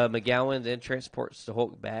 McGowan then transports the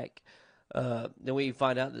Hulk back. Then we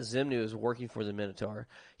find out that Zimnu is working for the Minotaur.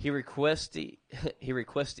 He requests to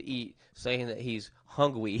eat, saying that he's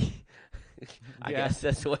hungry. I Yeah. guess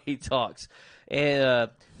that's the way he talks. And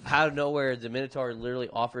out of nowhere, the Minotaur literally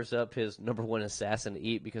offers up his number one assassin to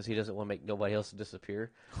eat because he doesn't want to make nobody else disappear.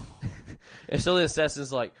 And so the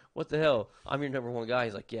assassin's like, what the hell? I'm your number one guy.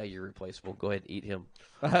 He's like, yeah, you're replaceable. Go ahead and eat him.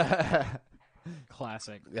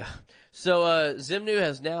 classic. Yeah. So Zimnu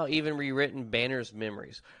has now even rewritten Banner's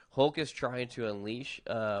memories. Hulk is trying to unleash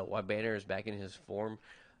while Banner is back in his form.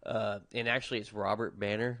 And actually, it's Robert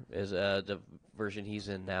Banner is the version he's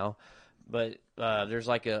in now. But there's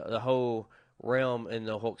like a whole realm in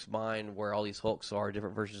the Hulk's mind where all these Hulks are,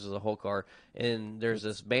 different versions of the Hulk are. And there's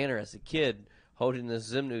this Banner as a kid holding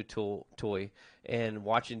this Zimnu toy and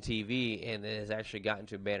watching TV, and it has actually gotten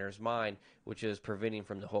to Banner's mind, which is preventing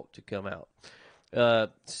from the Hulk to come out.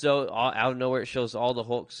 So out of nowhere, it shows all the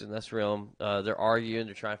Hulks in this realm. They're arguing.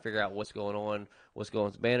 They're trying to figure out what's going on, what's going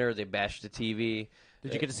on with Banner. They bash the TV.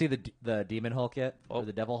 Did you get to see the Demon Hulk yet? Or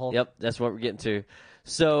the Devil Hulk? Yep, that's what we're getting to.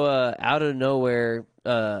 So out of nowhere,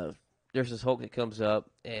 there's this Hulk that comes up,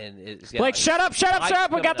 and it's got, Blake, shut up!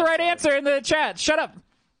 We got the right answer in the chat. Shut up.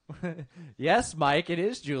 Yes, Mike, it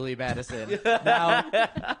is Julie Madison. Now,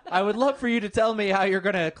 I would love for you to tell me how you're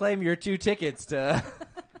going to claim your 2 tickets to.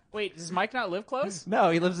 Wait, does Mike not live close? No,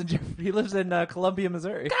 he lives in Columbia,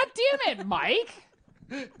 Missouri. God damn it, Mike!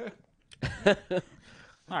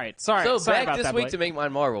 All right, sorry. So sorry back about this that, week Blake. to make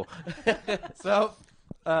mine Marvel. So,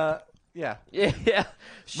 yeah. Yeah.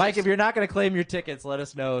 Mike, if you're not going to claim your tickets, let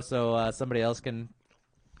us know so somebody else can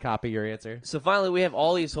copy your answer. So finally, we have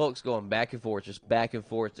all these Hulks going back and forth, just back and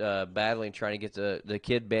forth, battling, trying to get the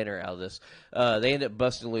Kid Banner out of this. They end up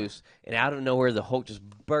busting loose, and out of nowhere, the Hulk just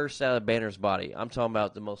bursts out of Banner's body. I'm talking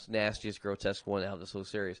about the most nastiest, grotesque one out of this whole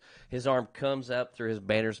series. His arm comes up through his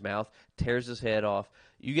Banner's mouth, tears his head off.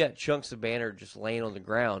 You got chunks of Banner just laying on the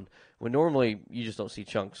ground, when normally you just don't see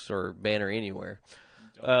chunks or Banner anywhere.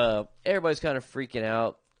 Everybody's kind of freaking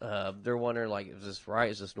out. They're wondering, like, is this right?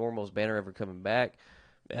 Is this normal? Is Banner ever coming back?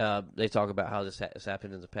 They talk about how this has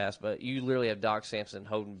happened in the past, but you literally have Doc Samson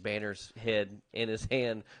holding Banner's head in his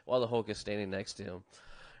hand while the Hulk is standing next to him.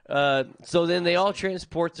 So then they all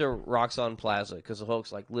transport to Roxxon Plaza because the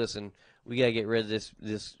Hulk's like, listen, we got to get rid of this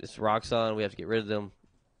Roxxon. We have to get rid of them.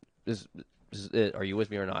 This is it. Are you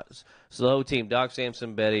with me or not? So the whole team, Doc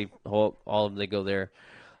Samson, Betty, Hulk, all of them, they go there.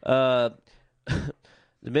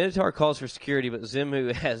 The Minotaur calls for security, but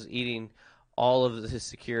Zemu has eating all of his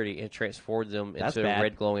security and transformed them into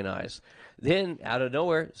red glowing eyes. Then, out of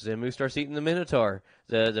nowhere, Zemu starts eating the Minotaur,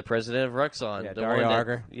 the president of Roxxon. Yeah, the Dario one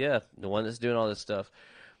Arger. the one that's doing all this stuff.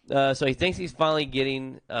 So he thinks he's finally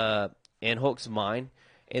getting in Hulk's mind,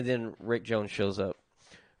 and then Rick Jones shows up.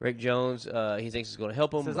 Rick Jones, he thinks he's going to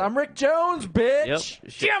help him. Says, I'm Rick Jones, bitch!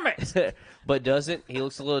 Yep. Damn it! But doesn't. He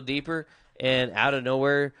looks a little deeper, and out of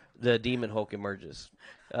nowhere, the Demon Hulk emerges.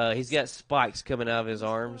 He's got spikes coming out of his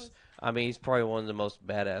arms. I mean, he's probably one of the most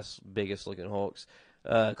badass, biggest-looking Hulks.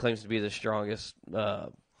 Claims to be the strongest.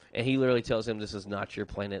 And he literally tells him, this is not your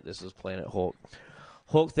planet. This is Planet Hulk.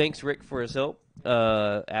 Hulk thanks Rick for his help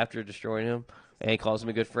after destroying him, and he calls him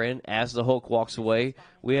a good friend. As the Hulk walks away,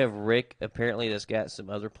 we have Rick, apparently, that's got some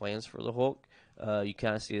other plans for the Hulk. You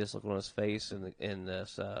kind of see this look on his face, and in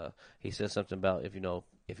this, he says something about, if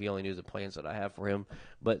he only knew the plans that I have for him.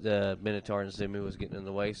 But the Minotaur and Zemu was getting in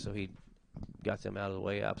the way, so he got them out of the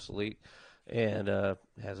way, obsolete, and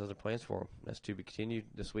has other plans for them. That's to be continued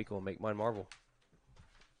this week on Make Mine Marvel.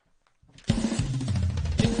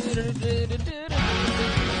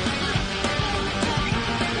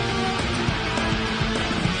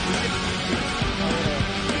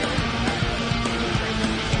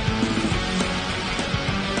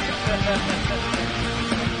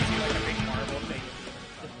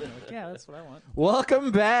 Yeah, that's what I want.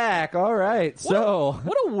 Welcome back. All right. So,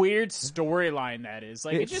 What a weird storyline that is.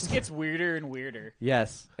 Like, it It's- just gets weirder and weirder.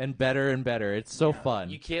 yes, and better. It's so fun.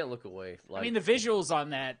 You can't look away. I mean, the visuals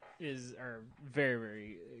on that are very,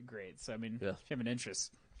 very great. So, I mean, Yeah. if you have an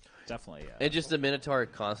interest, definitely. and just the Minotaur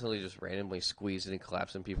constantly just randomly squeezing and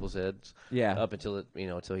collapsing people's heads. Yeah. Up until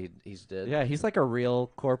until he's dead. Yeah, he's like a real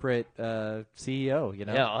corporate CEO, you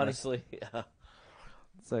know? Yeah, Like, honestly, yeah.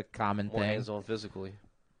 it's a common More thing. hands-on physically.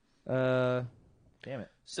 Damn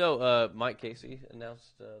it. So, Mike Casey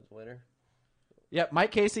announced the winner. Yep,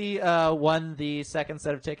 Mike Casey won the second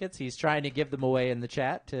set of tickets. He's trying to give them away in the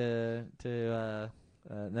chat and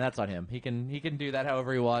that's on him. He can do that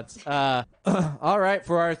however he wants. All right,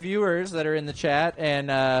 for our viewers that are in the chat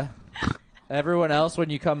and everyone else,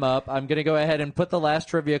 when you come up, I'm going to go ahead and put the last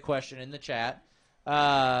trivia question in the chat.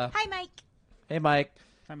 Hi, Mike. Hey, Mike.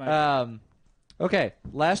 Hi, Mike. Okay,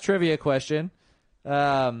 last trivia question.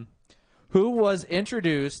 Who was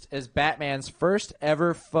introduced as Batman's first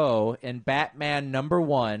ever foe in Batman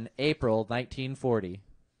 #1, April 1940?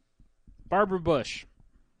 Barbara Bush.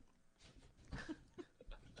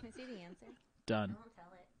 Can I see the answer? Done. Don't tell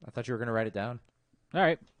it. I thought you were going to write it down. All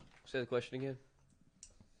right. Say the question again.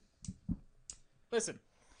 Listen,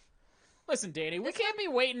 Danny. We can't be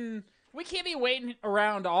waiting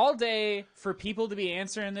around all day for people to be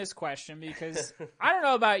answering this question because I don't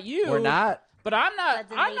know about you. We're not. But I'm not.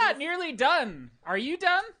 Lads and I'm not ladies. nearly done. Are you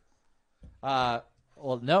done?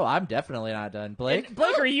 Well, no, I'm definitely not done. Blake? And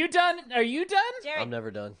Blake, are you done? Are you done? Jared. I'm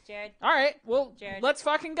never done. Jared. All right. Well, Jared. let's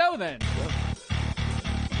fucking go then. Give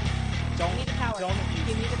me the power. Don't abuse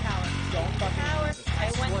Give me the power. Don't fucking Power. use it. I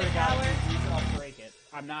want swear the to God, power. if you use it, I'll break it.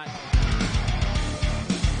 I'm not.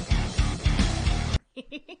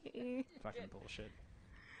 Fucking bullshit.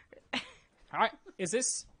 All right, is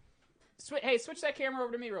this? Hey, switch that camera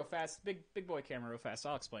over to me real fast. Big boy camera real fast.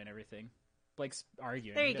 I'll explain everything. Blake's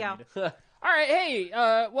arguing. There you go. All right, hey,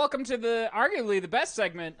 welcome to arguably the best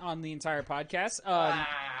segment on the entire podcast.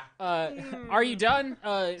 Are you done?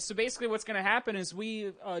 So basically what's going to happen is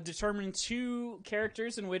we determine 2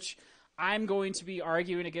 characters in which I'm going to be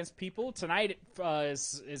arguing against people. Tonight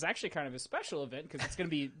is actually kind of a special event because it's going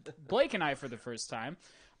to be Blake and I for the first time.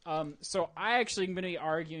 So I actually am going to be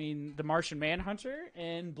arguing the Martian Manhunter,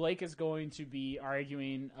 and Blake is going to be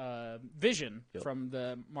arguing Vision from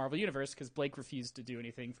the Marvel Universe because Blake refused to do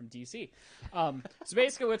anything from DC. So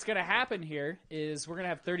basically what's going to happen here is we're going to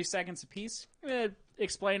have 30 seconds apiece. I'm going to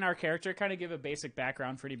explain our character, kind of give a basic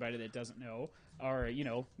background for anybody that doesn't know or,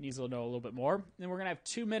 needs to know a little bit more. And then we're going to have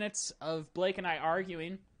 2 minutes of Blake and I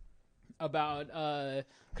arguing about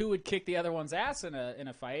who would kick the other one's ass in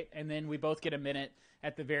a fight, and then we both get a minute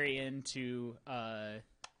at the very end to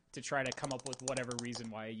try to come up with whatever reason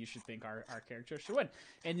why you should think our character should win.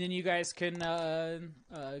 And then you guys can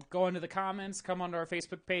go into the comments, come onto our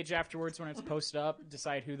Facebook page afterwards when it's posted up,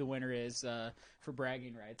 decide who the winner is for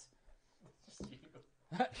bragging rights.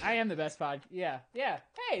 I am the best pod. Yeah.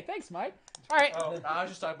 Hey, thanks, Mike. All right. Oh, I was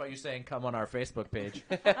just talking about you saying come on our Facebook page.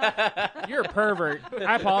 You're a pervert.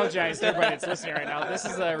 I apologize to everybody that's listening right now. This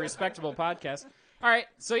is a respectable podcast. All right,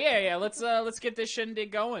 so yeah, let's get this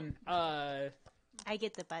shindig going. I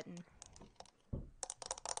get the button.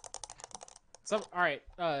 All right,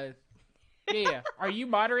 yeah. Are you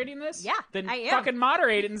moderating this? Yeah, then I am. Fucking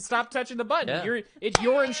moderate it and stop touching the button. Yeah.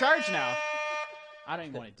 You're in charge now. I don't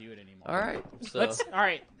even want to do it anymore. All right. So. All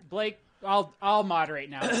right, Blake. I'll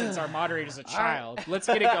moderate now since our moderator's a child. Right. Let's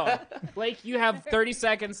get it going. Blake, you have 30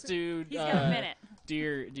 seconds to. He's got a minute. Do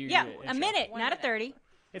your a minute, not a 30.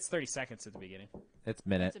 It's 30 seconds at the beginning. It's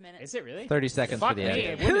minute. It's a minute. Is it really? 30 seconds Fuck for the me.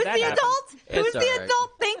 end. When Who's did that the happen? adult? Who's It's the all right.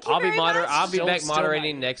 adult? Thank you very much. I'll be back Still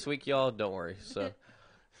moderating not. next week, y'all. Don't worry. So.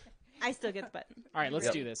 I still get the button. All right, let's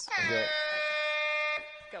do this. Yep.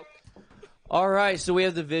 Go. All right, so we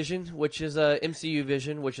have the Vision, which is MCU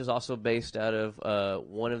Vision, which is also based out of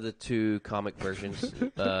one of the 2 comic versions,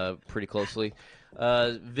 pretty closely.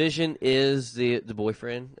 Vision is the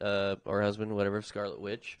boyfriend or husband, whatever, of Scarlet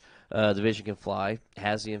Witch. The Vision can fly,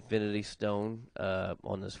 has the Infinity Stone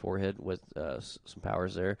on his forehead with some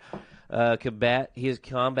powers there. He is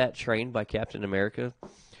combat trained by Captain America.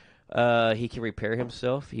 He can repair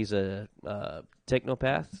himself. He's a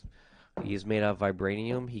technopath. He's made out of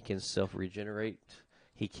vibranium. He can self-regenerate.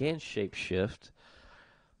 He can shape-shift.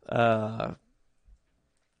 Yep.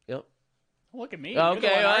 Look at me. Okay.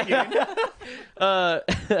 You're the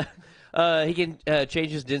one arguing. He can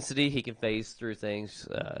change his density. He can phase through things.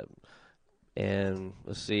 And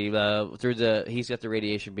let's see. He's got the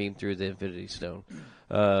radiation beam through the Infinity Stone,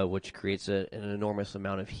 which creates an enormous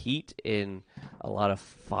amount of heat and a lot of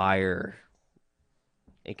fire.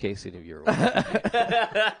 In case any of you are wondering.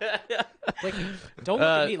 Don't look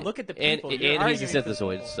at me. Look at the people. And You're he's a arguing.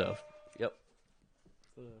 synthesoid, so. Yep.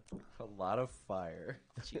 A lot of fire.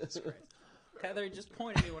 Jesus Christ. Heather, just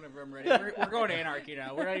point at me whenever I'm ready. We're going to anarchy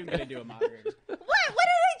now. We're not even going to do a moderator. What? What did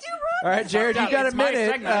I do wrong? All right, Jared, you got It's a my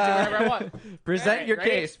minute. segment. I do whatever I want. Present All right, your ready?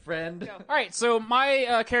 case, friend. All right, so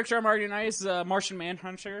my character I'm arguing tonight is Martian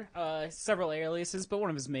Manhunter. Several aliases, but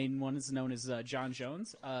one of his main ones is known as John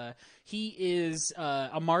Jones. He is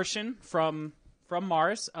a Martian from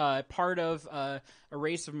Mars, part of a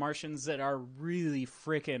race of Martians that are really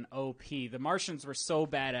freaking OP. The Martians were so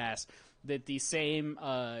badass that the same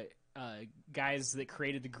guys that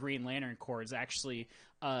created the Green Lantern Corps actually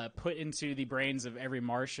put into the brains of every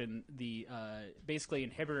Martian the basically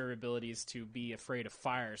inhibitor abilities to be afraid of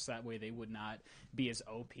fire, so that way they would not be as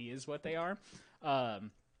OP as what they are.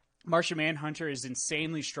 Martian Manhunter is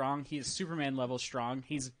insanely strong. He is Superman level strong.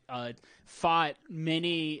 He's fought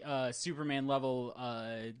many Superman level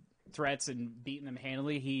threats and beaten them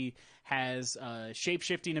handily. He has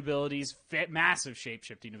shape-shifting abilities, massive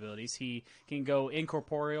shape-shifting abilities. He can go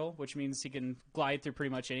incorporeal, which means he can glide through pretty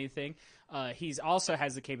much anything. He's also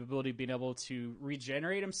has the capability of being able to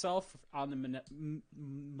regenerate himself on the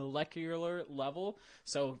molecular level.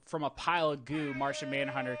 So from a pile of goo, Martian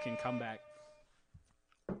Manhunter can come back.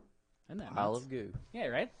 Isn't that Pile nuts? of goo. Yeah,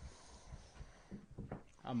 right?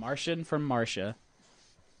 A Martian from Marcia.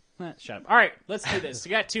 Shut up. All right, let's do this. You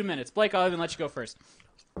got 2 minutes. Blake, I'll even let you go first.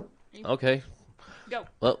 Okay. Go.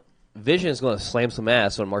 Well, Vision is going to slam some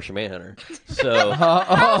ass on Martian Manhunter. So, How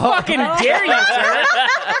fucking dare you, sir?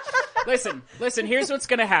 Listen. Here's what's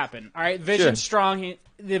gonna happen. All right, Vision's strong.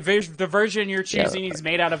 The version you're choosing, he's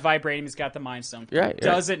made out of vibranium. He's got the Mind Stone. Right.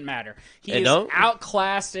 Doesn't matter. He is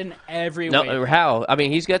outclassed in every way. No, how? I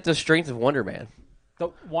mean, he's got the strength of Wonder Man. The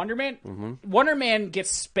Wonder Man. Wonder Man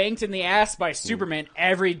gets spanked in the ass by Superman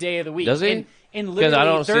every day of the week. Does he? And literally, I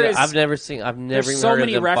don't see there that. is, I've never there's even so heard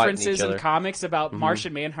many of them fighting references each other. in comics about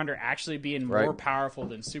Martian Manhunter actually being more Right. powerful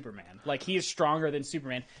than Superman. Like, he is stronger than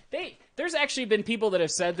Superman. There's actually been people that have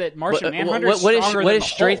said that Martian Manhunter is stronger than what the is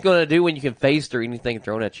strength Hulk. going to do when you can phase through anything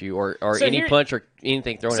thrown at you, or So any punch or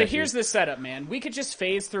anything thrown So at you? here's the setup, man. We could just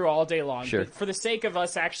phase through all day long, Sure. but for the sake of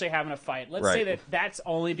us actually having a fight, let's Right. say that that's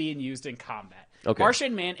only being used in combat. Okay.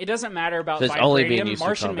 Martian Man, it doesn't matter about So it's only being vibranium. used in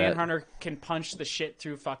Martian combat. Manhunter can punch the shit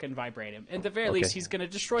through fucking vibranium. At the very Okay. least, he's going to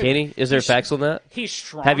destroy Kenny, them. is there He's- facts on that? He's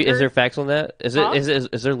stronger. Is there facts on that? Is Huh?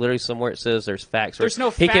 is there literally somewhere it says there's facts? There's no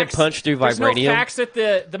he facts. can punch through There's vibranium. no facts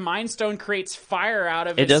that the Mind Stone creates fire out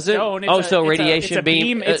of It his doesn't. stone. So It's radiation a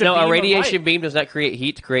beam. It's a no, beam a of radiation light. beam does not create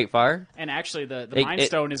heat to create fire. And actually, the It- Mind it-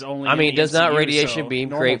 Stone is only. I mean, in the does not MCU, radiation so beam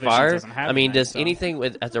normal create vision fire? doesn't have I the mean, Mind does Stone. anything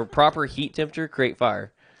at the proper heat temperature create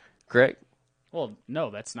fire? Correct. Well,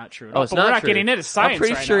 no, that's not true. Oh, it's but not we're not true. getting into science. I'm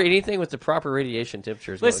pretty right sure now. anything with the proper radiation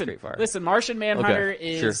temperature is going to Listen, create fire. listen. Martian Manhunter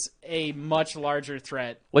Okay, is a much larger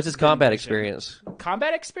threat. What's his than combat Vision. experience?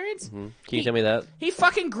 Combat experience? Can you tell me that? He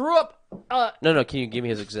fucking grew up. No. Can you give me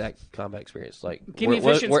his exact combat experience? Like, Give me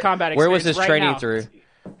Vision's combat Where was experience his right training now. through?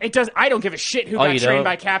 It does. I don't give a shit who Oh, got you trained don't?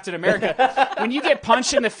 by Captain America. When you get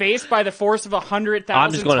punched in the face by the force of 100,000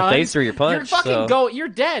 I'm just gonna tons, phase through your punch, You're fucking so- You're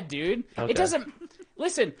dead, dude. Okay. It doesn't.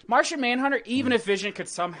 Listen, Martian Manhunter. Even if Vision could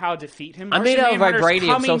somehow defeat him, I'm made Martian out of Manhunter's vibranium,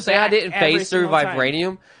 so coming say I back didn't every phase through single time. vibranium.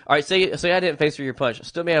 All right, say I didn't phase through your punch.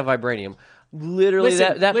 Still made out of vibranium. Literally,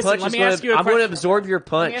 Listen, that listen, punch let is me going ask you a to. I'm going to question. absorb your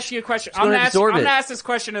punch. Let me ask you a question. It's I'm gonna gonna absorb it. ask this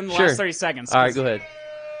question in the Sure. last 30 seconds. All right, go ahead.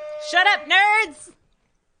 Shut up, nerds!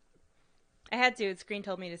 I had to. Screen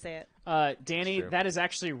told me to say it. Danny, that is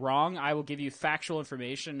actually wrong. I will give you factual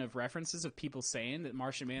information of references of people saying that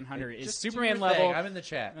Martian Manhunter is Just do Superman your thing. level. I'm in the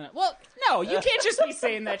chat. Well, no, you can't just be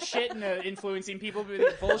saying that shit and influencing people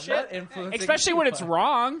with bullshit, not influencing especially when it's people.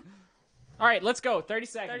 wrong. All right, let's go. 30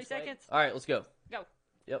 seconds. 30 seconds. All right, let's go. Go.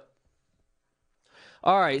 Yep.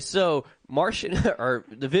 All right, so Martian or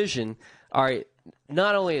the Vision. All right,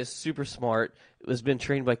 not only is super smart, has been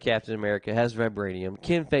trained by Captain America, has vibranium,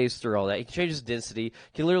 can phase through all that. He can change his density,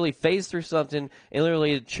 can literally phase through something, and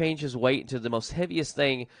literally change his weight to the most heaviest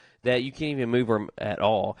thing that you can't even move him at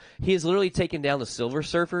all. He has literally taken down the Silver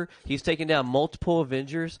Surfer. He's taken down multiple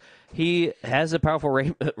Avengers. He has a powerful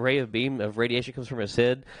ray of beam of radiation comes from his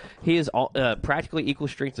head. He is practically equal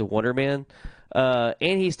strength to Wonder Man.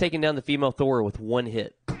 And he's taken down the female Thor with one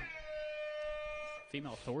hit.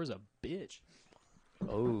 Female Thor's a bitch.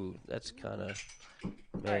 Oh, that's kind of... Man,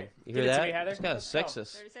 right, you give hear it to that? me, Heather. It's kind of Let's go.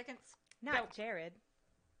 sexist. 30 seconds. Not Jared.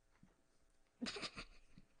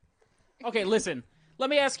 Okay, listen. Let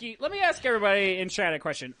me ask everybody in chat a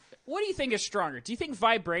question. What do you think is stronger? Do you think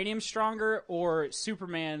vibranium's stronger or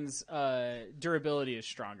Superman's durability is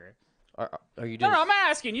stronger? Are you No, doing... I'm not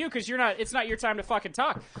asking you because you're not. It's not your time to fucking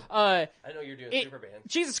talk. I know you're doing Superman.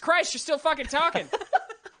 Jesus Christ, you're still fucking talking.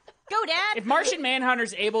 Go, Dad! If Martian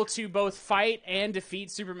Manhunter's able to both fight and defeat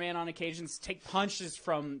Superman on occasions, take punches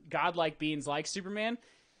from godlike beings like Superman,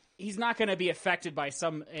 he's not going to be affected by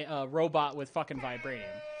some robot with fucking vibranium.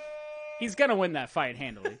 He's going to win that fight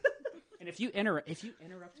handily. And if you interrupt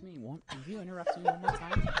me one more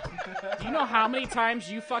time, do you know how many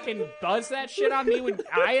times you fucking buzz that shit on me when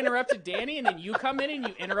I interrupted Danny, and then you come in and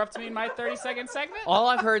you interrupt me in my 30-second segment? All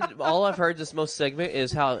I've heard this most segment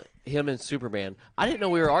is how him and Superman. I didn't know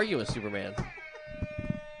we were arguing with Superman.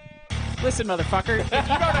 Listen, motherfucker, if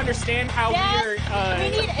you don't understand how we're we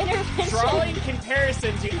need intervention. drawing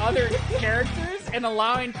comparisons to other characters and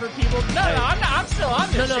allowing for people. No, I'm not. I'm still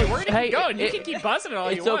on this No, shit. We're gonna hey, keep going. You it- can keep buzzing it all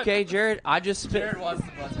It's you want. okay, Jared. I just spit. Jared wants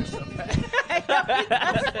the buzzer so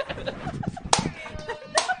bad.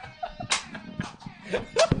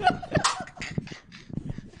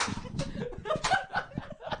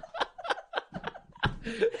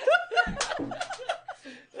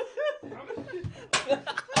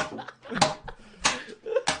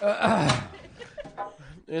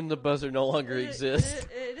 And the buzzer no longer exists.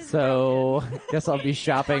 It is So, guess I'll be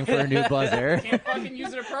shopping for a new buzzer. Can't fucking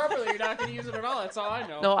use it appropriately. You're not gonna use it at all. That's all I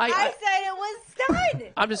know. No, I said it was done.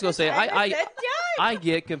 I'm just gonna say I said done. I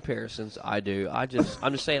get comparisons. I do. I'm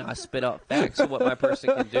just saying I spit out facts of what my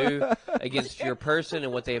person can do against your person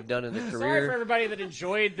and what they have done in their Sorry for career. everybody that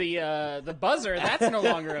enjoyed the buzzer. That's no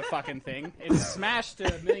longer a fucking thing. It's smashed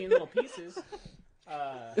to a million little pieces.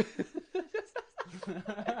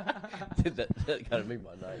 that kind of made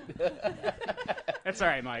my night. That's all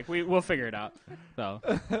right, Mike. We'll figure it out. So,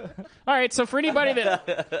 all right. So for anybody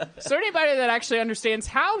that actually understands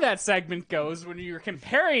how that segment goes, when you're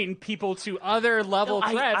comparing people to other level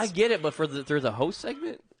threats, I get it, but through the host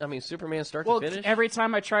segment, I mean, Superman start well, to finish. every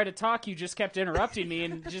time I tried to talk, you just kept interrupting me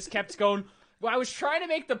and just kept going. Well, I was trying to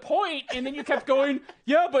make the point, and then you kept going,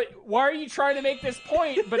 yeah, but why are you trying to make this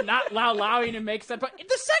point, but not allowing to make that point?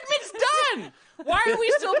 The segment's done! Why are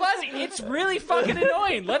we still buzzing? It's really fucking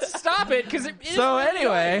annoying. Let's stop it, because it is So really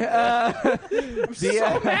anyway, I'm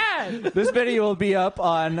so mad. this video will be up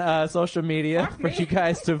on social media for you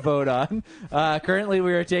guys to vote on. Currently,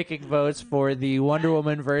 we are taking votes for the Wonder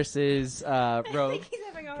Woman versus Rogue. He's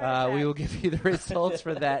having a heart attack. We will give you the results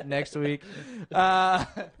for that next week.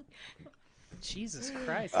 Jesus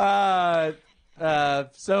Christ.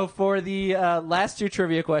 So for the last two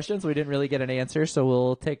trivia questions, we didn't really get an answer, so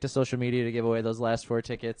we'll take to social media to give away those last 4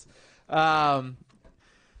 tickets. As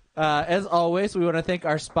always, we want to thank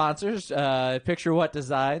our sponsors, Picture What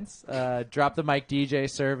Designs, Drop the Mic DJ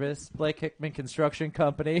Service, Blake Hickman Construction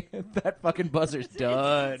Company. That fucking buzzer's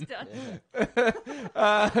done.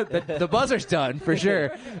 The buzzer's done, for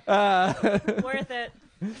sure. Worth it.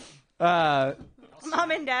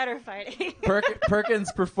 Mom and Dad are fighting.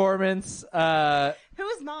 Perkins Performance.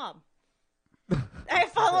 Who's Mom? I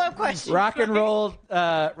have follow-up questions. Rock and Roll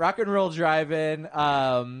Drive-In.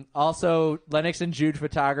 Also, Lennox and Jude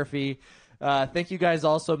Photography. Thank you guys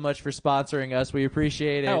all so much for sponsoring us. We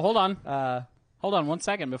appreciate it. Oh, hold on. Hold on 1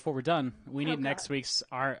 second before we're done. We need God. next week's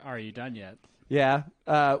Are You Done Yet? Yeah.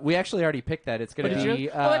 We actually already picked that. It's going to did be...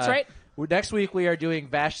 you? Oh, that's right. Next week, we are doing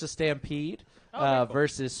Vash the Stampede very cool.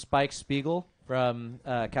 versus Spike Spiegel from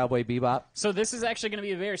Cowboy Bebop. So this is actually going to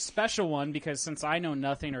be a very special one because since I know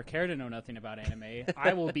nothing or care to know nothing about anime,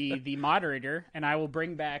 I will be the moderator, and I will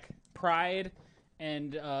bring back pride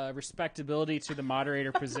and respectability to the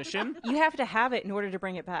moderator position. You have to have it in order to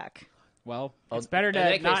bring it back. Well, it's better in that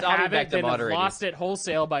to case, not I'll be have back it to than have moderating. lost it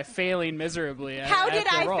wholesale by failing miserably. How at did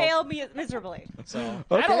the I role. fail miserably? So that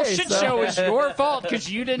Okay, whole shit so- show is your fault because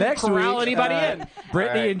you didn't Next corral week, anybody in.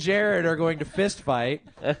 Brittany All right. and Jared are going to fist fight.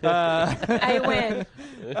 I win.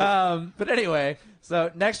 But anyway,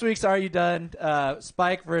 so next week's Are You Done?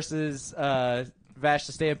 Spike versus Vash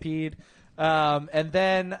the Stampede. And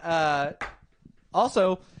then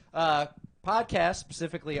also podcasts,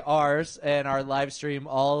 specifically ours and our live stream,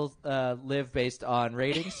 all live based on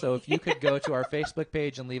ratings. So if you could go to our Facebook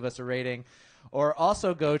page and leave us a rating, or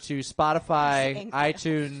also go to Spotify,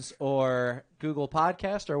 iTunes, or Google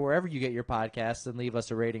Podcast, or wherever you get your podcasts, and leave us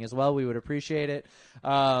a rating as well. We would appreciate it.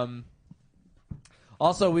 Also,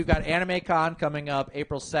 we've got AnimeCon coming up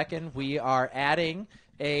April 2nd. We are adding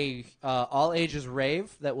a all-ages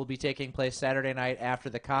rave that will be taking place Saturday night after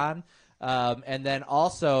the con. And then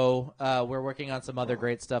also, we're working on some other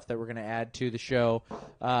great stuff that we're going to add to the show.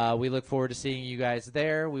 We look forward to seeing you guys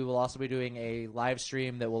there. We will also be doing a live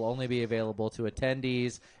stream that will only be available to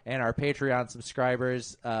attendees and our Patreon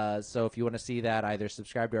subscribers. So if you want to see that, either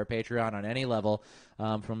subscribe to our Patreon on any level,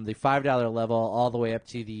 from the $5 level all the way up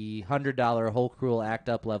to the $100 whole cruel act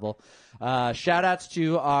up level. Shout outs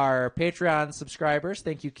to our Patreon subscribers.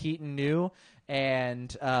 Thank you, Keaton New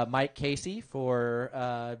and Mike Casey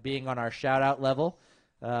for being on our shout-out level,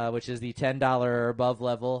 which is the $10 or above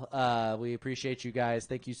level. We appreciate you guys.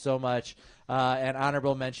 Thank you so much. And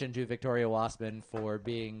honorable mention to Victoria Wassman for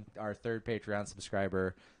being our third Patreon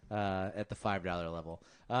subscriber at the $5 level.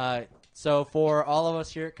 So for all of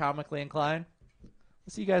us here at Comically Inclined,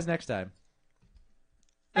 we'll see you guys next time.